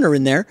Miles Turner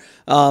in there.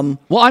 Well,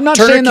 I'm not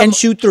Turner saying can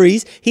shoot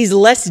threes. He's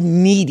less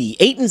needy.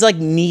 Ayton's like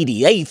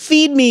needy. Hey,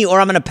 feed me or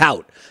I'm going to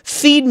pout.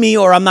 Feed me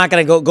or I'm not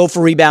going to go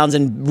for rebounds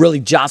and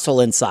really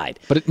jostle inside.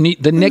 But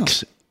the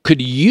Knicks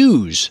could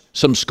use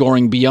some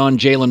scoring beyond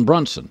Jalen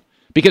Brunson.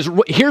 Because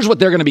here's what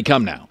they're going to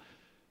become now.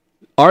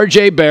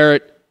 R.J.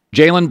 Barrett,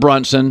 Jalen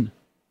Brunson,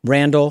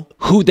 Randall,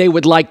 who they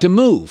would like to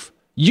move.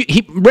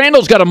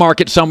 Randall's got a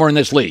market somewhere in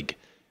this league.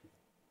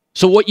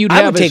 So what you'd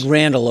have I would take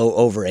Randall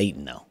over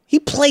Ayton, though. He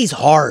plays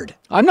hard.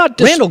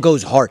 Randall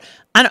goes hard.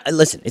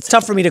 Listen, it's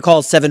tough for me to call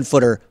a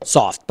 7-footer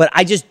soft, but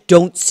I just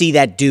don't see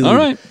that dude. All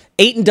right.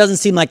 Ayton doesn't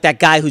seem like that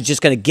guy who's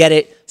just going to get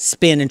it,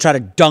 spin, and try to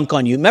dunk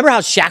on you. Remember how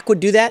Shaq would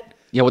do that?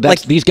 Yeah, well,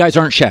 these guys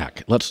aren't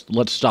Shaq.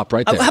 Let's stop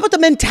right there. How about the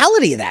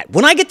mentality of that?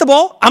 When I get the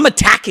ball, I'm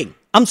attacking.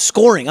 I'm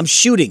scoring. I'm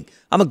shooting.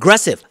 I'm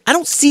aggressive. I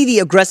don't see the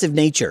aggressive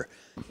nature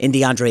in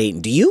DeAndre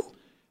Ayton. Do you?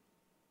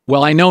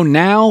 Well, I know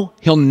now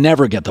he'll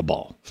never get the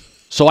ball.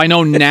 So I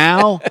know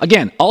now,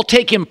 again, I'll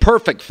take him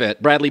perfect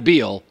fit, Bradley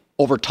Beal,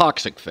 over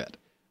toxic fit.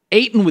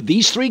 Ayton with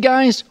these three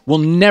guys will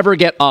never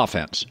get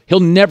offense. He'll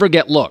never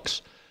get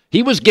looks.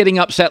 He was getting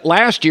upset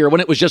last year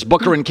when it was just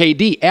Booker and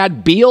KD.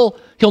 Add Beal,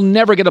 he'll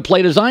never get a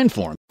play designed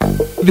for him.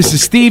 This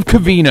is Steve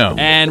Covino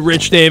and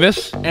Rich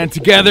Davis, and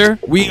together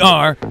we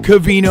are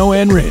Covino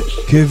and Rich.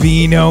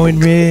 Covino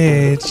and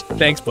Rich.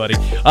 Thanks, buddy.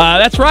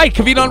 That's right,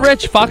 Covino and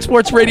Rich, Fox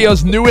Sports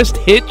Radio's newest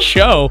hit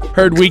show.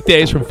 Heard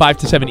weekdays from 5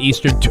 to 7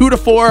 Eastern, 2 to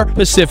 4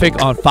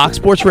 Pacific on Fox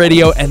Sports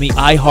Radio and the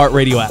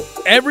iHeartRadio app.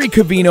 Every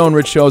Covino and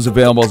Rich show is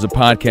available as a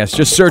podcast.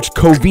 Just search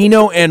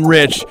Covino and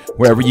Rich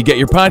wherever you get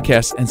your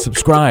podcasts and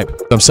subscribe.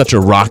 I'm such a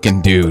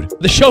rockin' dude.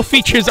 The show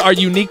features our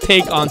unique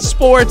take on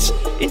sports,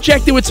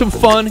 injected with some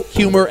fun,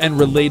 humor, and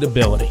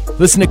relatability.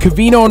 Listen to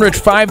Covino and Rich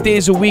 5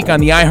 days a week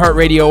on the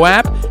iHeartRadio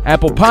app,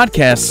 Apple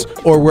Podcasts,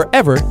 or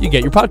wherever you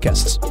get your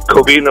podcasts.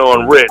 Covino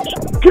and Rich,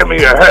 give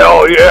me a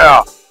hell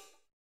yeah!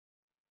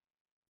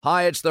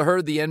 Hi, it's The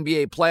Herd. The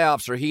NBA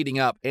playoffs are heating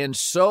up, and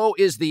so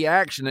is the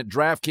action at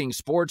DraftKings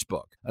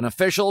Sportsbook, an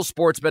official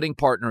sports betting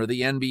partner of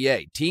the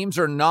NBA. Teams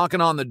are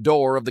knocking on the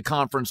door of the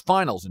conference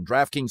finals, and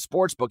DraftKings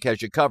Sportsbook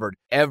has you covered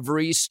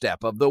every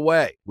step of the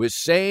way with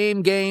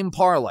same-game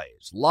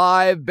parlays,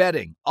 live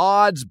betting,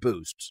 odds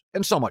boosts,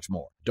 and so much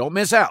more. Don't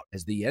miss out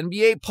as the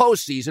NBA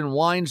postseason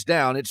winds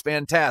down. It's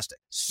fantastic.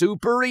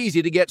 Super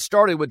easy to get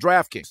started with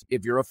DraftKings.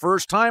 If you're a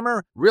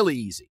first-timer, really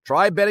easy.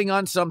 Try betting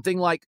on something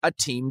like a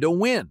team to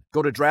win.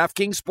 Go to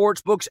DraftKings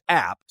Sportsbook's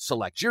app,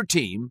 select your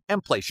team,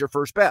 and place your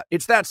first bet.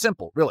 It's that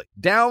simple, really.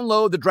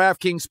 Download the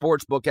DraftKings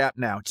Sportsbook app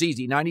now. It's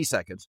easy, 90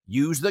 seconds.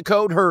 Use the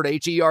code HERD,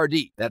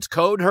 H-E-R-D. That's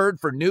code HERD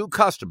for new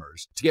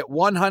customers to get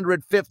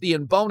 $150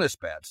 in bonus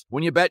bets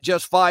when you bet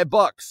just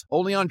 $5.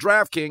 Only on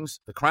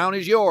DraftKings. The crown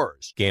is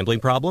yours. Gambling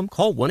problem?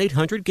 Call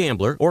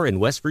 1-800-GAMBLER or in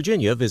West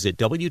Virginia, visit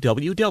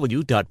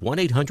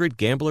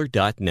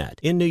www.1800gambler.net.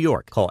 In New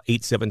York, call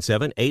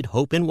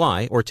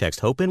 877-8-HOPE-NY or text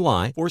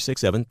HOPE-NY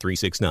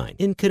 467-369.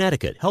 In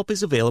Connecticut, help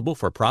is available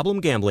for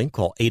problem gambling.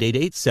 Call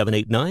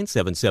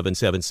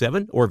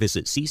 888-789-7777 or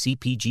visit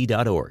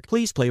ccpg.org.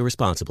 Please play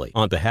responsibly.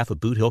 On behalf of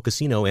Boot Hill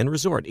Casino and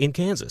Resort in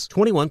Kansas,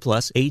 21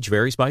 plus, age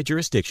varies by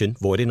jurisdiction,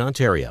 void in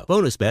Ontario.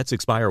 Bonus bets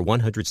expire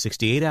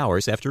 168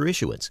 hours after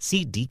issuance.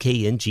 See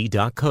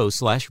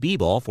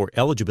dkng.co/bball for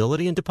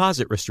eligibility and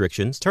deposit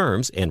restrictions,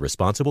 terms, and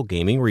responsible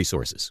gaming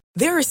resources.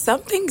 There are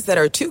some things that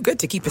are too good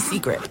to keep a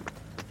secret.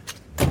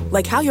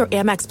 Like how your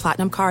Amex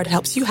Platinum card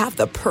helps you have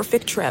the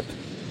perfect trip.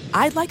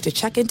 I'd like to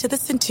check into the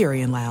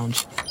Centurion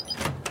Lounge.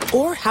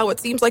 Or how it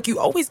seems like you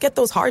always get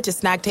those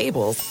hard-to-snag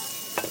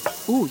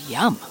tables. Ooh,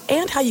 yum.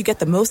 And how you get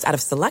the most out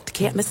of select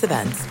can't-miss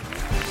events.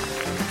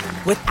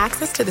 With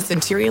access to the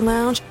Centurion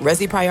Lounge,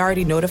 Resi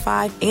Priority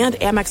Notified, and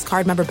Amex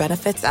card member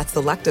benefits at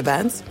select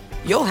events,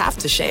 you'll have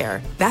to share.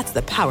 That's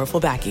the powerful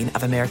backing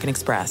of American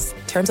Express.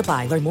 Terms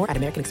apply. Learn more at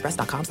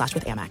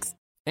americanexpress.com/withAmex.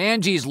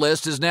 Angie's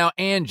List is now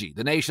Angie,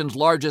 the nation's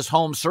largest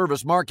home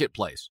service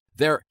marketplace.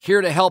 They're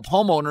here to help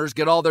homeowners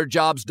get all their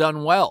jobs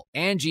done well.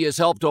 Angie has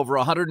helped over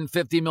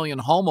 150 million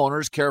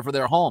homeowners care for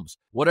their homes.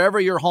 Whatever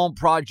your home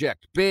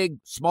project, big,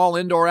 small,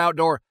 indoor,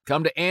 outdoor,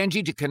 come to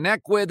Angie to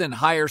connect with and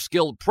hire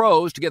skilled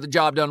pros to get the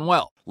job done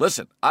well.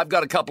 Listen, I've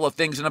got a couple of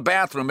things in a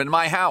bathroom in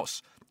my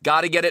house.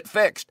 Got to get it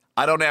fixed.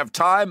 I don't have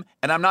time,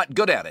 and I'm not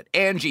good at it.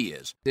 Angie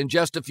is. In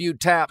just a few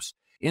taps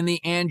in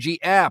the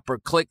Angie app or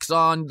clicks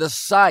on the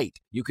site,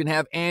 you can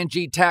have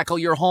Angie tackle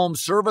your home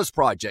service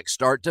project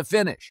start to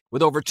finish.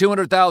 With over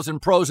 200,000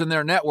 pros in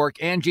their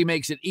network, Angie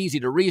makes it easy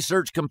to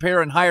research,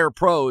 compare, and hire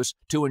pros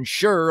to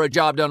ensure a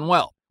job done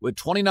well. With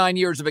 29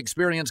 years of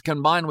experience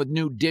combined with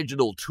new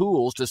digital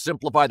tools to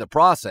simplify the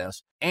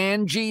process,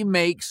 Angie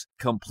makes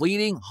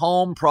completing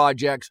home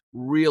projects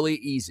really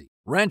easy.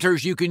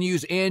 Renters, you can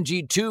use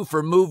Angie too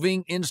for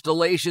moving,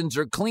 installations,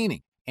 or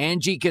cleaning.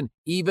 Angie can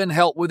even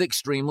help with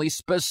extremely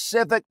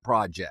specific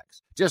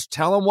projects. Just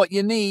tell them what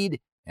you need,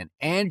 and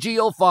Angie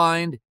will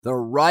find the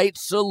right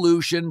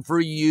solution for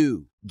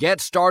you. Get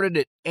started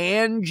at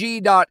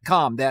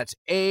Angie.com. That's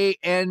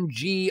ANGI.com,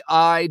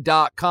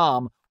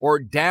 or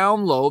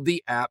download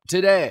the app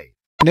today.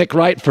 Nick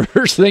Wright,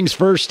 First Things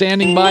First,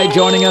 standing by,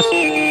 joining us.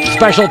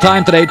 Special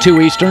time today, 2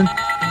 Eastern.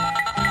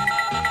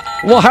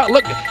 Well,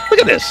 look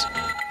at this.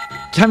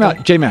 Time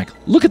out, J-Mac.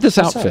 Look at this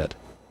outfit.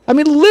 I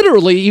mean,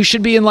 literally, you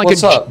should be in like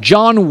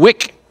John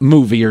Wick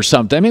movie or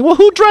something. I mean, well,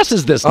 who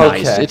dresses this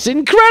nice? It's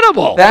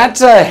incredible.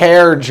 That's a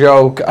hair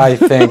joke, I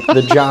think,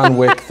 the John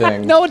Wick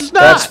thing. No, it's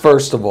not. That's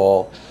first of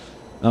all.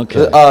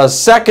 Okay.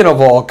 Second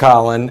of all,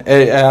 Colin,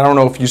 I don't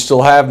know if you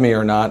still have me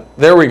or not.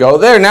 There we go.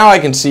 There, now I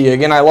can see you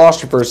again. I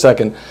lost you for a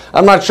second.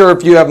 I'm not sure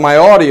if you have my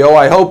audio.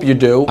 I hope you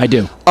do. I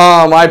do.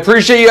 I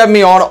appreciate you having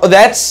me on.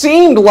 That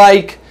seemed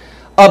like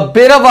a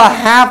bit of a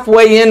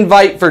halfway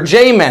invite for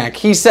J-Mac.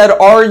 He said,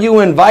 "Are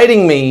you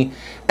inviting me?"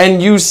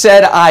 And you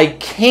said, "I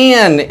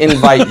can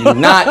invite you,"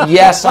 not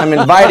 "yes, I'm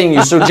inviting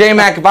you." So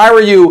J-Mac, if I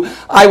were you,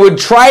 I would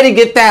try to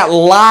get that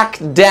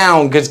locked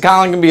down, because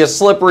Colin can be a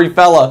slippery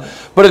fella.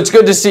 But it's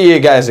good to see you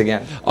guys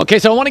again. Okay,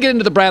 so I want to get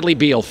into the Bradley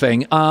Beal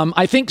thing.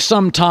 I think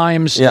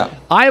sometimes,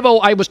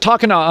 I was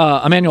talking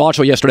to Emmanuel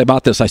Ochoa yesterday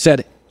about this. I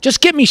said,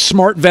 just get me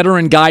smart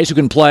veteran guys who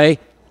can play.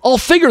 I'll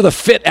figure the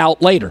fit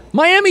out later.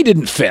 Miami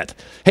didn't fit.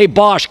 Hey,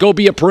 Bosch, go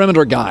be a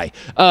perimeter guy.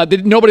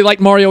 Nobody liked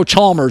Mario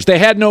Chalmers. They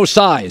had no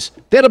size.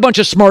 They had a bunch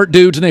of smart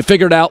dudes, and they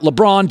figured out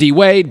LeBron,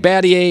 D-Wade,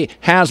 Battier,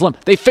 Haslam.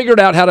 They figured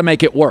out how to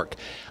make it work.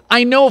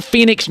 I know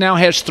Phoenix now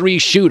has 3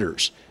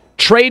 shooters.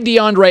 Trade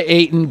DeAndre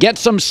Ayton, get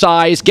some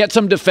size, get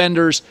some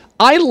defenders.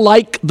 I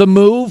like the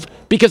move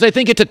because I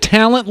think it's a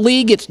talent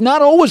league. It's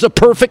not always a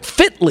perfect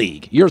fit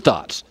league. Your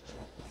thoughts?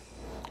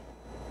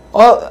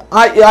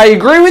 I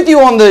agree with you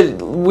on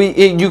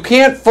you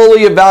can't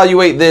fully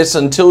evaluate this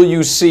until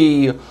you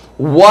see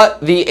what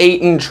the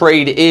Ayton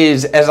trade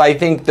is, as I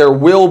think there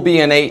will be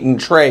an Ayton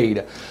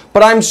trade.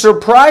 But I'm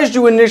surprised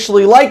you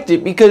initially liked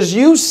it, because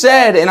you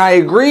said, and I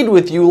agreed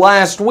with you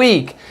last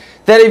week,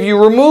 that if you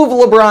remove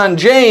LeBron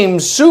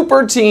James,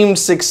 super team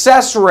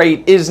success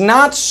rate is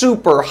not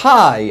super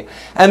high.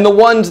 And the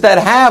ones that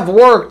have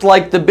worked,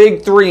 like the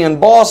Big Three in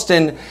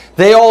Boston,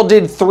 they all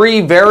did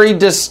 3 very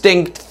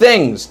distinct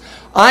things.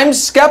 I'm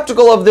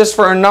skeptical of this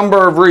for a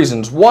number of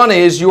reasons. One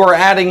is you are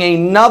adding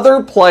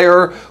another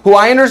player who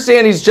I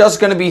understand he's just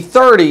going to be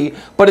 30,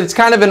 but it's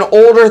kind of an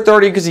older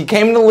 30 because he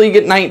came in the league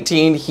at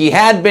 19. He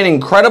had been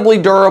incredibly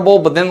durable,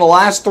 but then the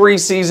last 3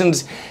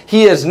 seasons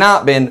he has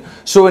not been.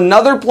 So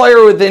another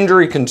player with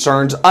injury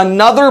concerns,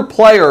 another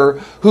player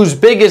whose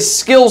biggest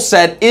skill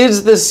set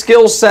is the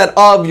skill set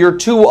of your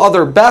 2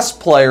 other best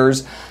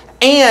players,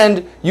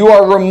 and you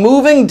are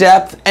removing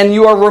depth and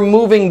you are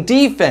removing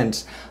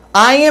defense.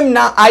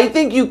 I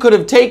think you could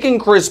have taken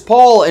Chris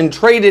Paul and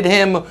traded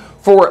him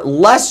for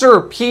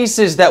lesser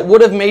pieces that would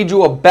have made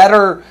you a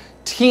better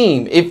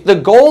team. If the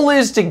goal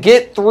is to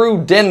get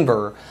through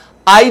Denver,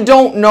 I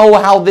don't know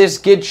how this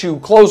gets you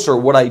closer.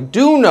 What I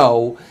do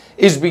know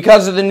is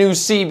because of the new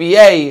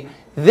CBA,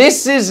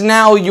 this is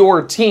now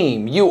your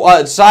team. You,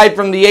 aside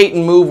from the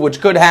Ayton move,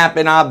 which could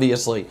happen,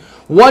 obviously.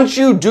 Once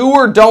you do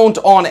or don't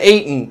on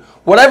Ayton,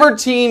 whatever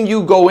team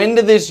you go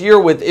into this year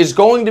with is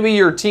going to be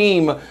your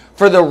team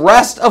for the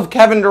rest of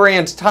Kevin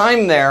Durant's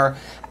time there,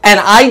 and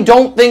I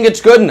don't think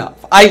it's good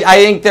enough. I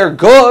think they're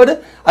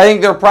good. I think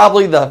they're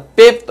probably the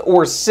 5th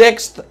or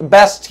 6th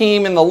best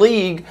team in the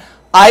league.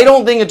 I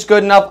don't think it's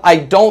good enough. I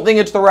don't think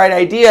it's the right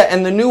idea,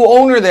 and the new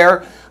owner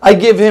there, I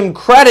give him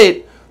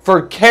credit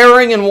for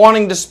caring and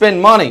wanting to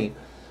spend money.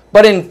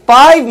 But in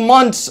 5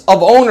 months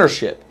of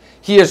ownership,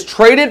 he has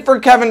traded for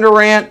Kevin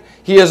Durant.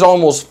 He has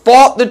almost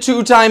fought the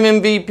 2-time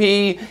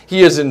MVP.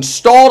 He has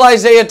installed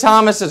Isaiah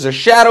Thomas as a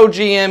shadow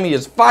GM. He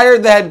has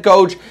fired the head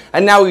coach,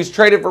 and now he's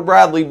traded for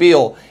Bradley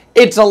Beal.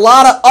 It's a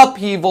lot of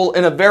upheaval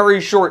in a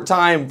very short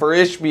time for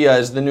Ishbia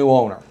as the new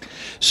owner.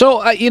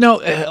 So, I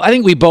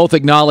think we both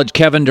acknowledge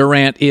Kevin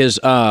Durant is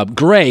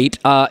great.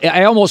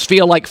 I almost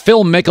feel like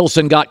Phil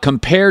Mickelson got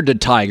compared to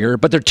Tiger,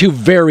 but they're two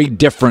very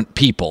different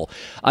people.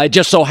 It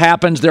just so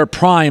happens their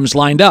primes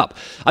lined up.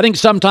 I think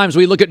sometimes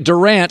we look at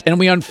Durant and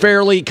we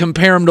unfairly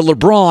compare him to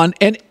LeBron,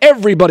 and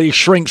everybody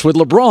shrinks with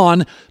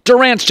LeBron.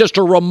 Durant's just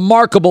a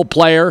remarkable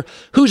player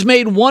who's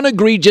made one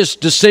egregious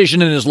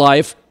decision in his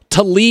life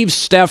to leave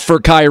Steph for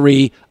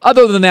Kyrie.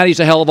 Other than that,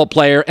 he's a hell of a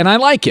player, and I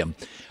like him.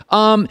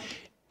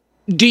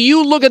 Do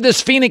you look at this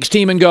Phoenix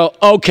team and go,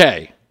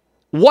 okay,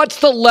 what's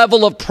the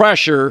level of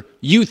pressure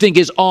you think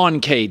is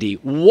on KD?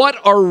 What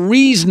are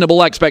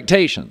reasonable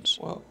expectations?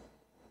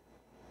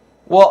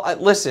 Well,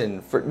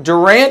 listen,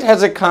 Durant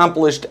has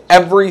accomplished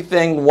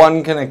everything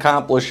one can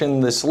accomplish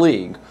in this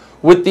league,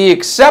 with the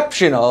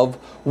exception of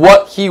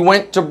what he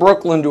went to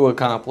Brooklyn to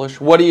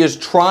accomplish, what he is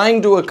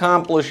trying to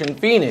accomplish in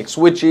Phoenix,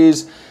 which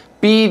is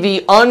be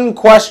the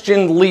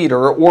unquestioned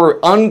leader or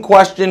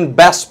unquestioned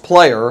best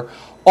player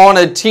on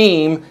a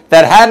team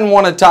that hadn't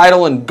won a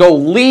title and go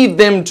lead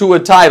them to a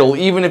title,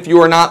 even if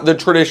you are not the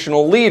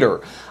traditional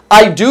leader.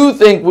 I do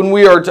think when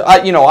we are,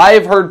 I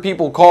have heard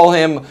people call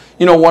him,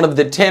 one of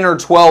the 10 or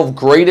 12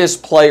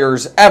 greatest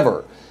players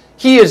ever.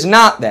 He is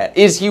not that.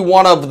 Is he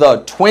one of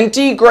the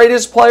 20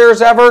 greatest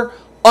players ever?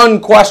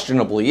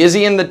 Unquestionably. Is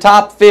he in the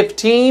top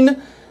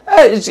 15?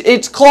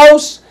 It's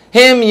close.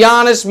 Him,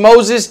 Giannis,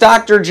 Moses,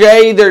 Dr.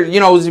 J,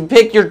 you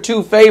pick your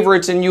two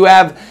favorites and you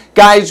have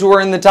guys who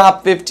are in the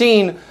top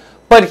 15.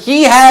 But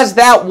he has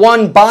that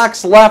one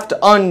box left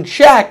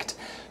unchecked.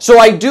 So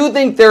I do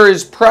think there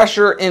is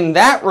pressure in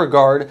that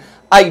regard.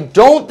 I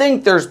don't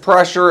think there's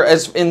pressure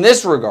as in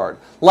this regard.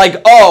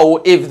 Like,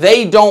 if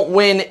they don't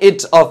win,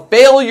 it's a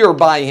failure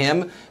by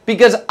him.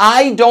 Because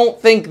I don't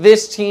think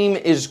this team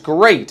is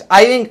great.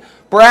 I think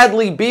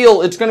Bradley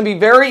Beal, it's going to be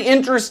very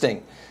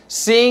interesting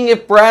seeing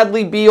if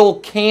Bradley Beal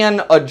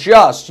can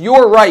adjust.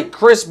 You're right,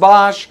 Chris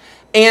Bosh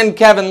and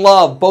Kevin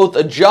Love both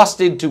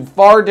adjusted to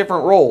far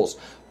different roles.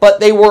 But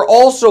they were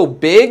also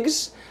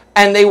bigs,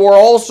 and they were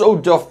also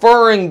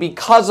deferring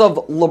because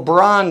of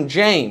LeBron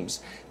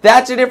James.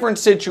 That's a different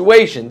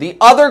situation. The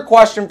other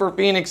question for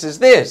Phoenix is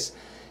this.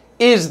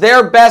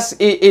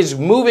 Is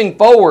moving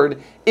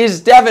forward, is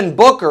Devin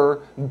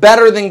Booker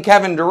better than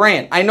Kevin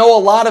Durant? I know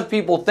a lot of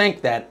people think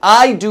that.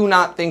 I do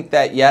not think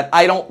that yet.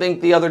 I don't think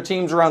the other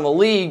teams around the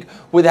league,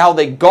 with how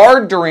they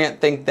guard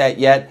Durant, think that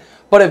yet.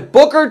 But if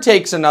Booker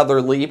takes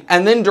another leap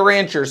and then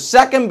Durant's your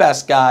second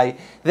best guy,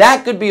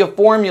 that could be a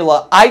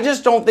formula. I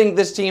just don't think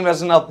this team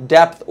has enough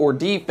depth or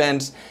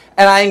defense.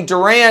 And I think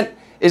Durant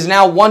is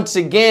now once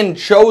again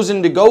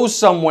chosen to go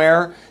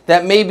somewhere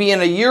that maybe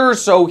in a year or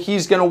so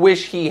he's going to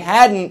wish he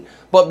hadn't.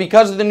 But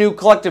because of the new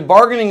collective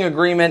bargaining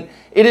agreement,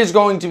 it is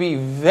going to be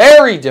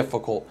very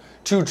difficult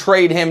to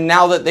trade him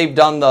now that they've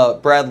done the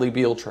Bradley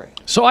Beal trade.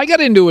 So I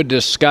got into a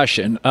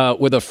discussion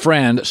with a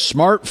friend,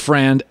 smart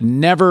friend,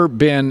 never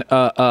been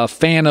a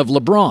fan of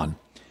LeBron.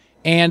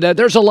 And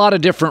there's a lot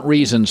of different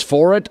reasons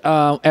for it.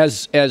 And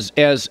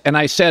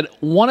I said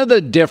one of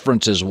the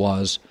differences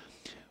was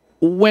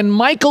when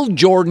Michael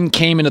Jordan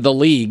came into the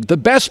league, the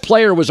best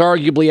player was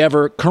arguably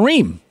ever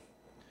Kareem.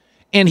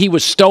 And he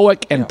was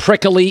stoic and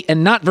prickly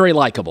and not very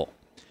likable.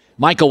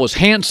 Michael was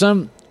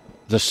handsome,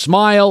 the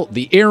smile,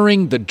 the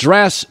earring, the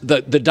dress,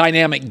 the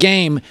dynamic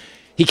game.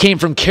 He came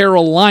from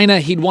Carolina.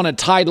 He'd won a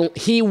title.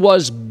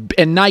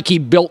 And Nike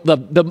built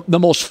the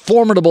most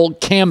formidable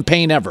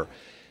campaign ever.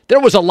 There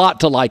was a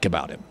lot to like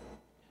about him,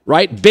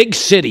 right? Big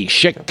city,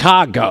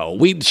 Chicago,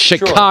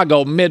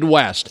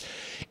 Midwest.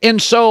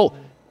 And so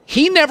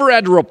he never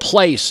had to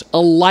replace a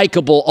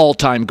likable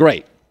all-time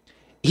great.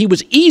 He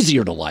was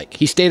easier to like.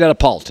 He stayed out of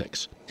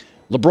politics.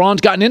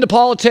 LeBron's gotten into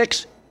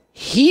politics.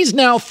 He's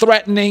now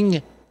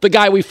threatening the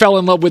guy we fell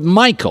in love with,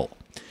 Michael.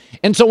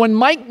 And so when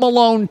Mike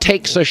Malone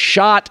takes a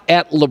shot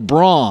at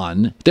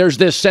LeBron, there's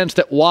this sense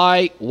that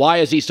why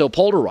is he so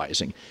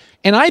polarizing?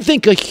 And I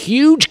think a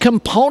huge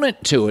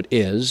component to it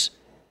is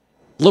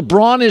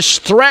LeBron is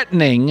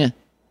threatening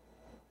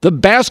the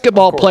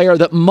basketball player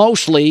that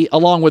mostly,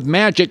 along with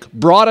Magic,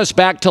 brought us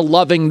back to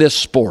loving this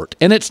sport.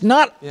 And it's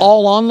not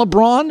all on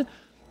LeBron.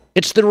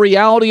 It's the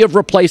reality of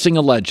replacing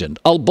a legend,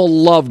 a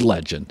beloved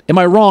legend. Am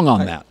I wrong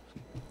on that?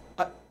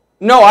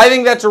 No, I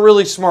think that's a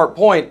really smart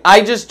point.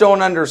 I just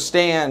don't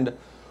understand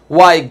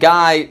why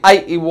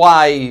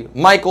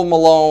Michael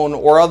Malone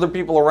or other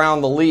people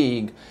around the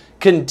league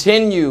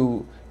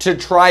continue to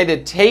try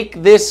to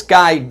take this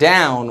guy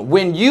down.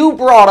 When you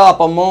brought up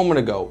a moment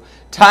ago,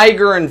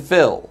 Tiger and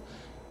Phil,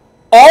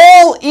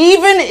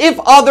 even if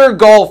other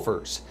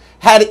golfers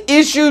had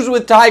issues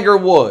with Tiger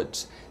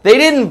Woods, they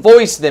didn't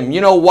voice them.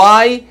 You know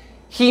why?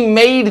 He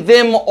made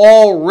them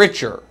all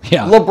richer.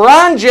 Yeah.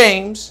 LeBron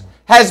James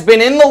has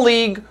been in the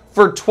league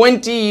for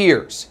 20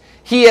 years.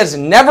 He has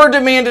never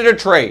demanded a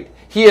trade.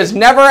 He has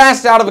never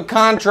asked out of a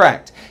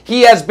contract.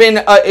 He has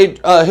been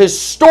a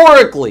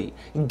historically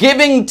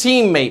giving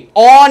teammate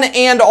on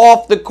and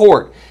off the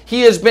court.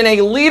 He has been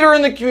a leader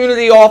in the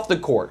community off the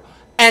court.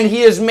 And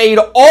he has made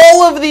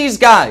all of these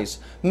guys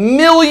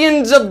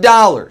millions of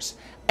dollars.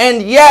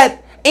 And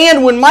yet,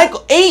 And when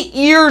 8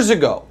 years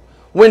ago,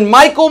 when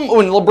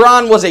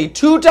LeBron was a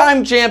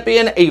 2-time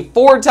champion, a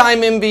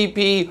 4-time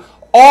MVP,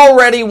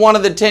 already one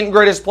of the 10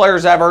 greatest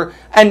players ever,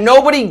 and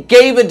nobody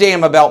gave a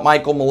damn about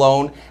Michael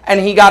Malone, and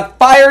he got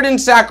fired in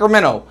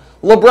Sacramento,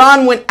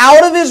 LeBron went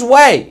out of his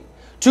way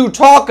to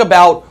talk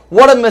about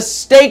what a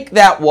mistake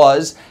that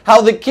was,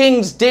 how the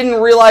Kings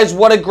didn't realize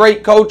what a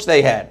great coach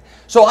they had.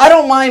 So I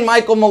don't mind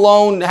Michael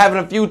Malone having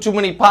a few too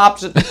many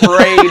pops at the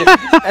parade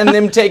and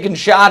them taking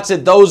shots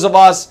at those of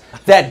us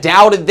that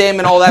doubted them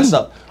and all that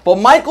stuff. But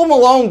Michael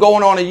Malone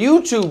going on a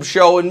YouTube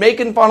show and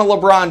making fun of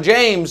LeBron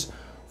James,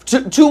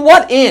 to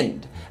what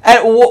end?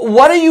 And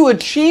what are you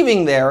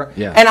achieving there?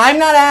 Yeah. And I'm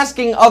not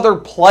asking other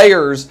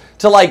players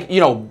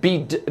to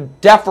be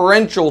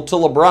deferential to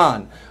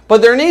LeBron,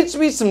 but there needs to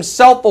be some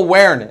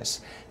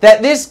self-awareness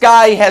that this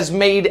guy has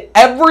made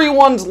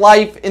everyone's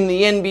life in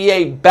the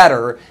NBA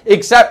better,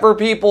 except for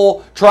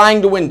people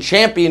trying to win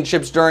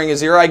championships during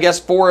his era. I guess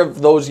 4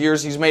 of those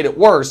years he's made it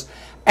worse.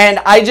 And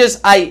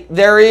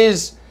there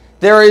is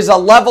a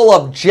level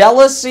of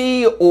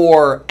jealousy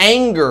or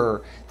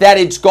anger that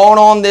it's gone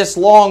on this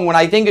long, when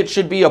I think it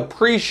should be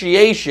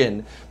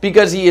appreciation,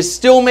 because he is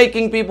still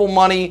making people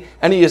money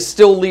and he is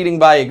still leading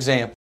by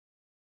example.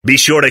 Be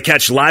sure to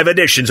catch live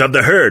editions of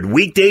The Herd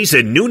weekdays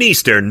at noon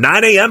Eastern,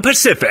 9 a.m.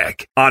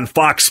 Pacific on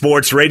Fox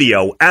Sports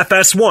Radio,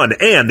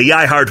 FS1, and the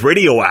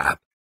iHeartRadio app.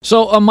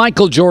 So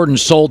Michael Jordan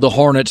sold the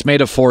Hornets,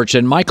 made a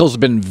fortune. Michael's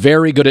been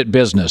very good at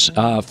business,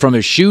 from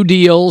his shoe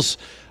deals.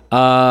 You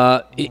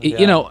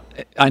know,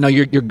 I know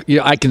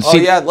I can see.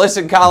 Oh yeah,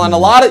 listen, Colin. A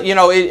lot of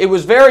it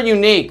was very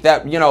unique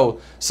that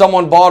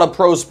someone bought a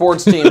pro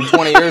sports team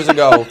 20 years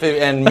ago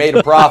and made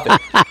a profit.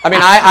 I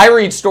mean, I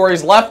read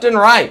stories left and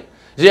right.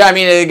 Yeah, I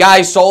mean, a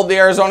guy sold the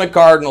Arizona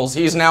Cardinals.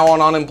 He's now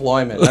on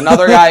unemployment.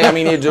 Another guy, I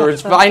mean,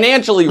 it's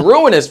financially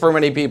ruinous for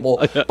many people,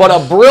 but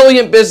a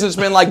brilliant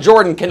businessman like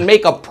Jordan can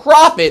make a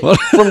profit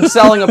from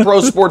selling a pro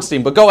sports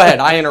team. But go ahead.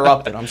 I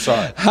interrupted. I'm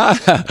sorry.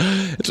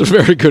 It's a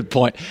very good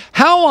point.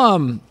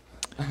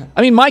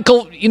 I mean,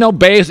 Michael,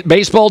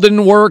 baseball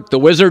didn't work. The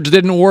Wizards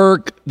didn't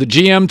work. The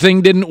GM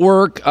thing didn't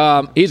work.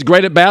 He's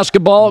great at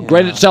basketball,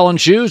 great at selling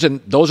shoes, and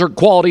those are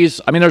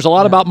qualities. I mean, there's a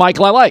lot about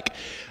Michael I like.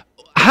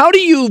 How do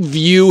you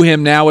view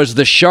him now as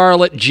the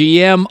Charlotte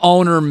GM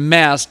owner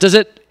mess? Does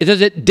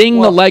it ding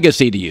the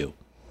legacy to you?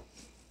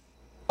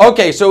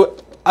 Okay, so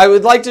I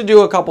would like to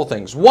do a couple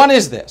things. One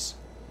is this.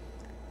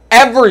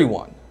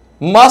 Everyone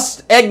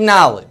must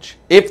acknowledge,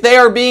 if they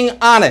are being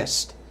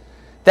honest,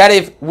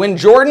 that when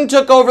Jordan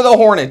took over the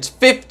Hornets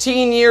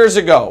 15 years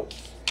ago,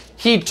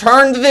 he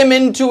turned them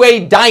into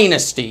a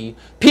dynasty,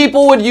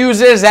 people would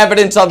use it as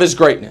evidence of his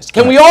greatness.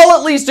 Can we all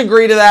at least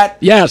agree to that?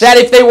 Yes. That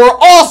if they were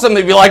awesome,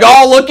 they'd be like,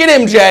 oh, look at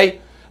him,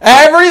 Jay.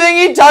 Everything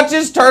he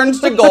touches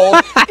turns to gold.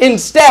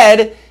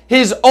 Instead,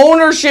 his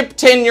ownership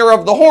tenure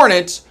of the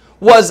Hornets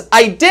was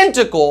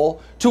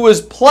identical to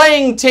his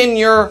playing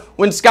tenure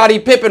when Scottie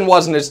Pippen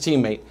wasn't his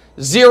teammate.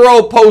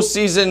 0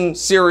 postseason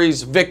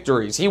series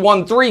victories. He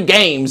won 3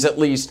 games at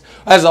least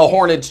as a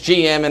Hornets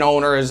GM and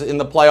owner in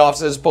the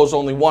playoffs, as opposed to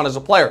only 1 as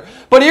a player.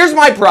 But here's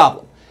my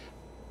problem.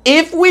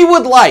 If we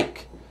would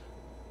like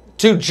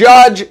to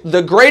judge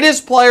the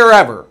greatest player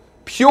ever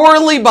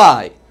purely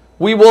by,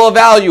 we will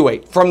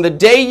evaluate from the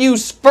day you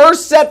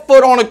first set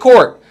foot on a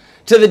court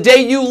to the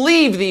day you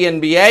leave the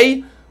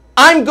NBA,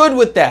 I'm good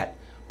with that.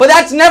 But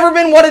that's never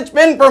been what it's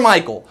been for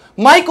Michael.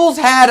 Michael's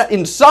had,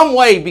 in some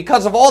way,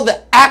 because of all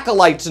the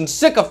acolytes and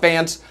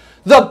sycophants,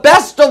 the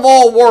best of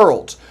all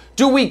worlds.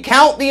 Do we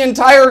count the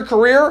entire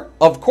career?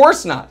 Of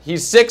course not.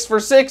 He's 6 for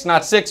 6,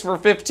 not 6 for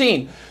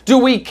 15. Do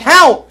we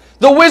count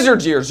the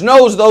Wizards years?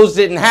 No, those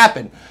didn't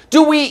happen.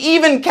 Do we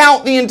even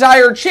count the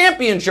entire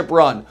championship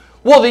run?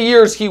 Well, the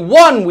years he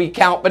won we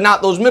count, but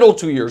not those middle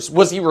 2 years.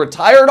 Was he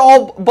retired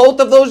both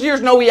of those years?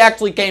 No, he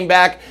actually came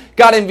back,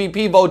 got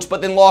MVP votes,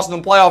 but then lost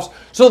in the playoffs,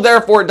 so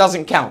therefore it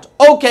doesn't count.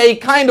 Okay,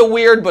 kind of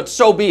weird, but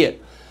so be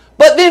it.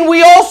 But then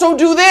we also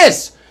do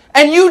this,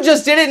 and you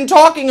just did it in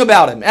talking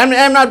about him.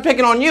 I'm not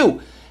picking on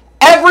you.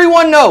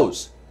 Everyone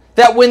knows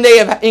that when they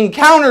have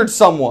encountered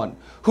someone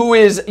who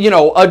is,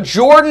 a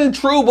Jordan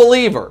true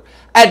believer,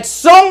 at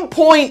some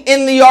point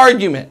in the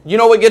argument, you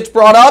know what gets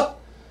brought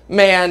up?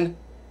 Man,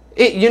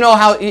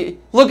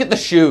 look at the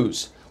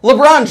shoes.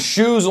 LeBron's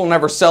shoes will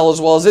never sell as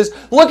well as this.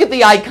 Look at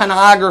the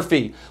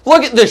iconography.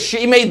 Look at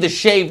he made the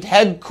shaved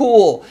head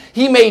cool.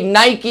 He made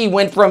Nike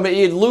went from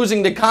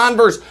losing to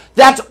Converse.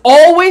 That's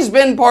always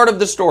been part of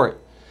the story.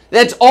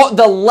 That's all.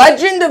 The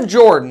legend of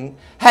Jordan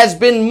has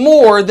been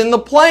more than the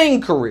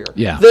playing career.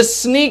 Yeah. The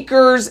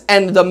sneakers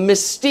and the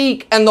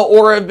mystique and the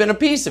aura have been a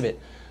piece of it.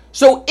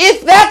 So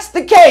if that's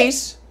the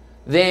case,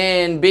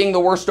 then being the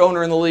worst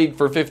owner in the league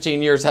for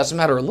 15 years has to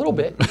matter a little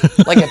bit.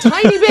 Like a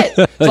tiny bit.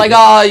 It's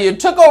like, you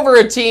took over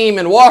a team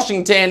in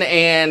Washington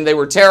and they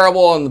were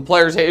terrible and the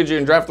players hated you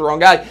and drafted the wrong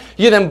guy.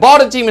 You then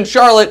bought a team in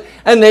Charlotte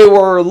and they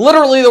were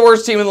literally the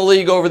worst team in the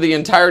league over the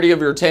entirety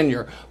of your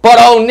tenure. But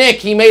Nick,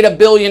 he made $1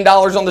 billion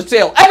on the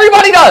sale.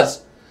 Everybody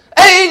does.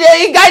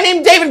 A guy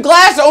named David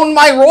Glass owned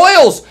my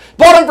Royals.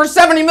 Bought him for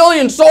 $70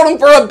 million, sold him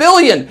for $1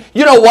 billion.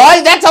 You know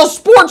why? That's how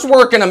sports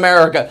work in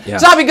America. Yeah.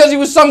 It's not because he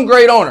was some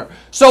great owner.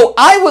 So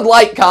I would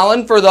like,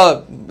 Colin, for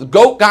the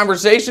GOAT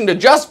conversation to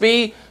just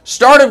be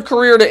start of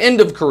career to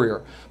end of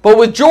career. But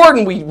with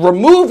Jordan, we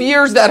remove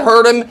years that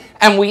hurt him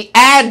and we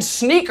add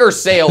sneaker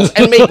sales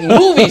and make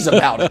movies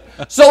about it.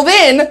 So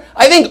then,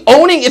 I think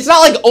it's not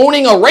like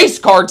owning a race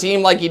car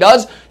team like he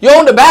does. You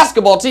owned a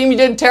basketball team, you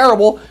did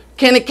terrible.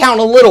 Can it count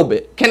a little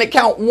bit? Can it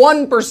count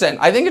 1%?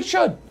 I think it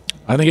should.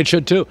 I think it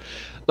should too.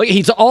 Look,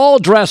 he's all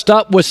dressed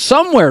up with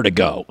somewhere to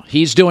go.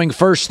 He's doing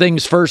First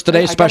Things First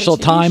today, special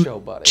time,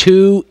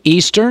 2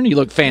 Eastern. You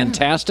look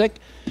fantastic.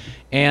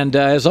 And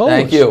as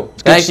always.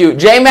 Thank you.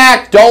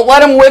 J-Mac, don't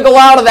let him wiggle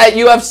out of that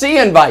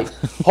UFC invite.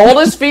 Hold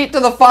his feet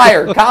to the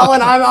fire.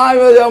 Colin,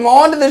 I'm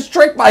on to this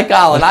trick by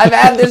Colin. I've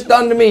had this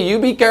done to me. You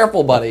be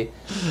careful, buddy.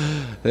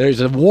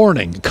 There's a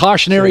warning,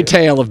 cautionary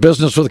tale of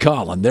business with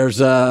Colin. There's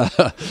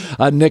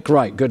Nick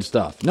Wright. Good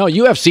stuff. No,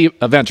 UFC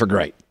events are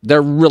great.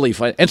 They're really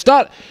fun. It's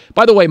not,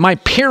 by the way, my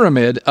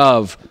pyramid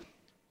of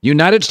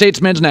United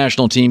States men's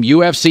national team,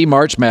 UFC,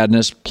 March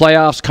Madness,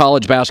 playoffs,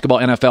 college basketball,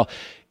 NFL.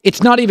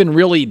 It's not even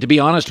really, to be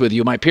honest with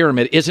you, my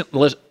pyramid isn't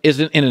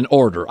in an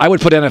order. I would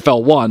put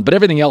NFL 1, but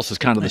everything else is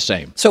kind of the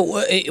same.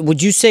 So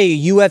would you say a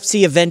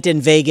UFC event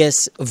in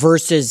Vegas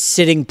versus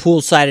sitting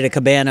poolside at a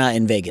cabana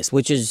in Vegas,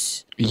 which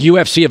is...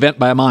 UFC event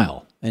by a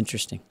mile.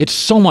 Interesting. It's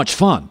so much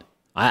fun.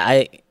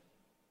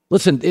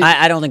 Listen,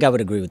 I don't think I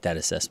would agree with that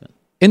assessment.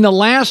 In the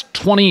last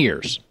 20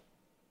 years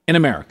in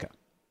America,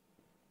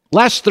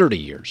 last 30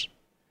 years,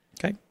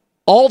 okay,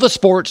 all the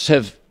sports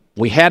have...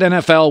 We had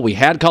NFL, we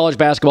had college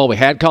basketball, we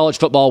had college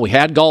football, we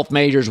had golf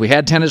majors, we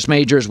had tennis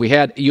majors, we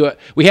had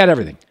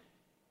everything.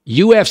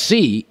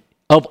 UFC,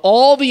 of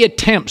all the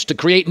attempts to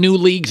create new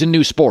leagues and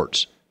new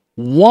sports,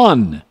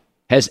 one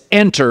has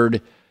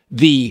entered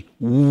the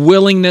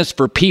willingness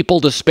for people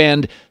to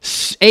spend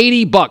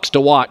 $80 to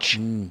watch.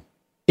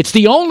 It's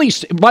the only,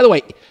 by the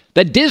way,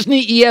 the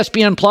Disney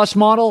ESPN Plus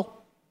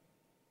model,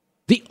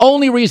 the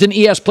only reason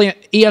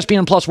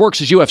ESPN Plus works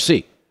is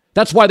UFC.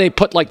 That's why they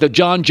put like the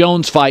John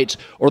Jones fights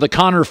or the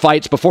Conor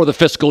fights before the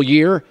fiscal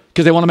year,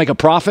 because they want to make a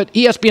profit.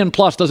 ESPN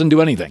Plus doesn't do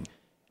anything.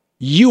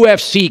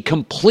 UFC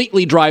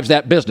completely drives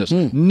that business.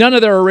 None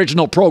of their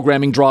original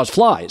programming draws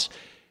flies.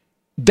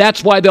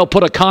 That's why they'll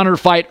put a Conor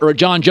fight or a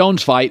John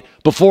Jones fight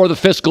before the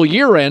fiscal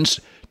year ends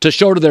to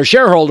show to their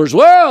shareholders,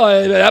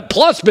 well, that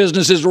Plus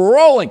business is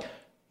rolling.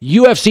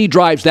 UFC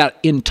drives that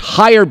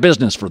entire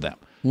business for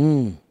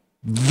them.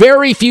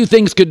 Very few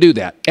things could do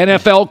that.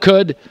 NFL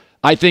could.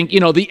 I think,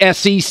 the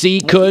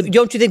SEC could.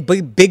 Don't you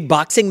think big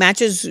boxing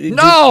matches,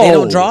 no, they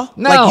don't draw?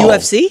 No.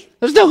 Like UFC?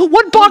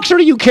 What boxer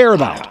do you care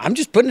about? I'm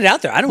just putting it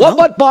out there. I don't know.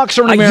 What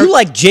boxer in America? You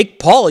like Jake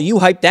Paul. You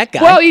hype that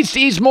guy. Well,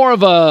 he's more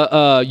of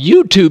a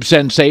YouTube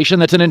sensation.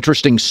 That's an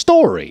interesting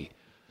story.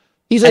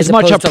 He's as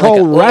much a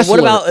pro wrestler. What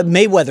about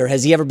Mayweather?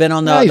 Has he ever been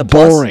on the he's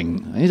Plus?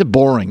 Boring. He's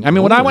boring. I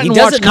mean, when I went and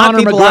watched Conor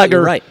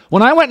McGregor,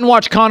 when I went and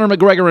watched Conor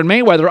McGregor and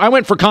Mayweather, I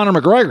went for Conor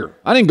McGregor.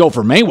 I didn't go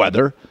for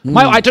Mayweather.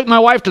 I took my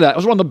wife to that. It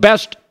was one of the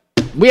best.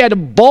 We had a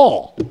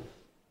ball.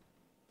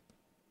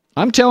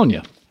 I'm telling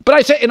you. But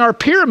I say in our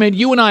pyramid,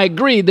 you and I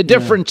agree. The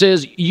difference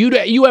is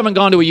you haven't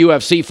gone to a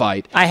UFC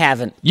fight. I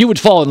haven't. You would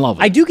fall in love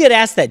with it. I do get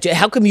asked that.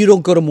 How come you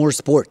don't go to more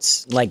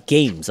sports, like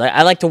games?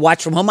 I like to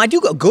watch from home. I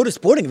do go to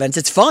sporting events.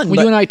 It's fun.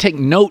 Well, you and I take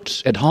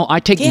notes at home. I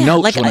take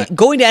notes.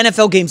 Going to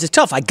NFL games is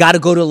tough. I got to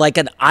go to like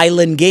an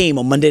island game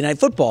on Monday Night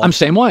Football. I'm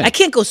same way. I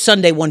can't go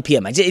Sunday 1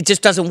 p.m. It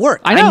just doesn't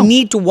work. I know. I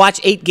need to watch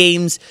 8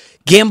 games,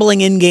 gambling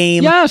in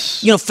game.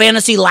 Yes.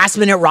 Fantasy last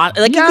minute.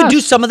 You can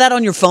do some of that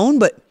on your phone,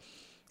 but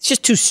it's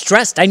just too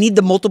stressed. I need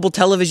the multiple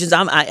televisions.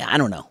 I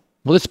don't know.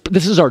 Well,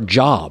 this is our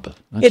job.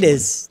 It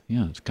is.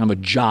 Yeah, it's kind of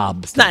a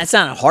job. It's not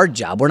a hard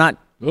job. We're not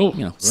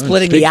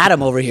splitting the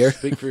atom over here.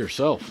 Speak for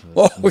yourself.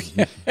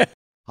 Yeah.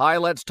 Hi,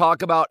 let's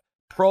talk about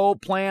Pro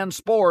Plan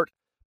Sport.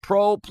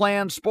 Pro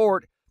Plan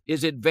Sport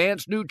is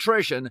advanced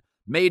nutrition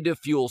made to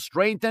fuel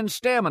strength and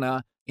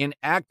stamina in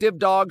active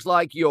dogs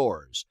like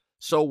yours.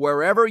 So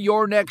wherever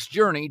your next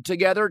journey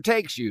together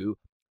takes you,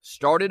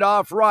 start it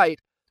off right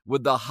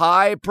with the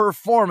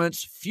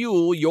high-performance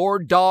fuel your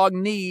dog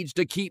needs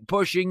to keep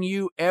pushing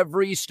you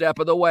every step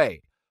of the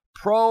way.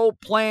 Pro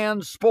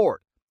Plan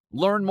Sport.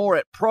 Learn more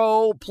at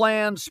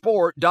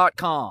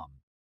ProPlansport.com.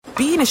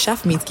 Being a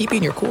chef means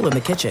keeping your cool in the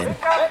kitchen.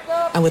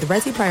 And with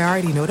Resi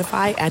Priority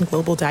Notify and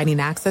Global Dining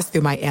Access through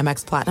my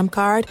Amex Platinum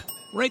card...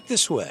 Right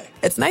this way.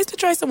 It's nice to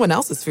try someone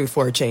else's food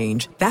for a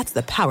change. That's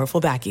the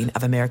powerful backing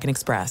of American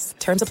Express.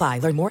 Terms apply.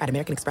 Learn more at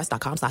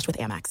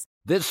americanexpress.com/withAmex.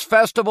 This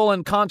festival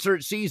and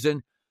concert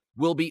season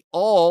will be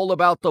all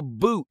about the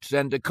boots,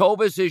 and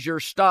Tecovas is your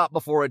stop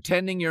before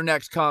attending your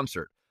next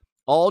concert.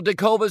 All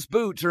Tecovas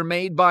boots are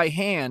made by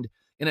hand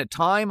in a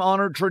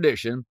time-honored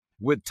tradition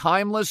with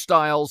timeless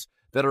styles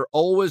that are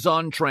always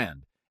on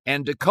trend.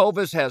 And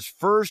Tecovas has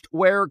first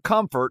wear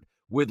comfort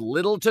with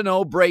little to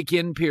no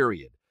break-in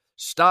period.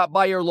 Stop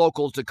by your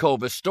local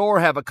Tecovas store,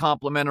 have a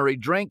complimentary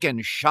drink,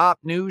 and shop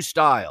new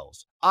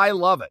styles. I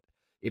love it.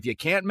 If you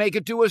can't make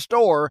it to a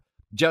store,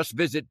 just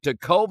visit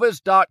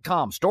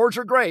Tecovas.com. Stores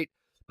are great,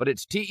 but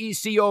it's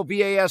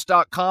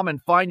TECOVAS.com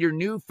and find your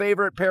new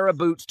favorite pair of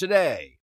boots today.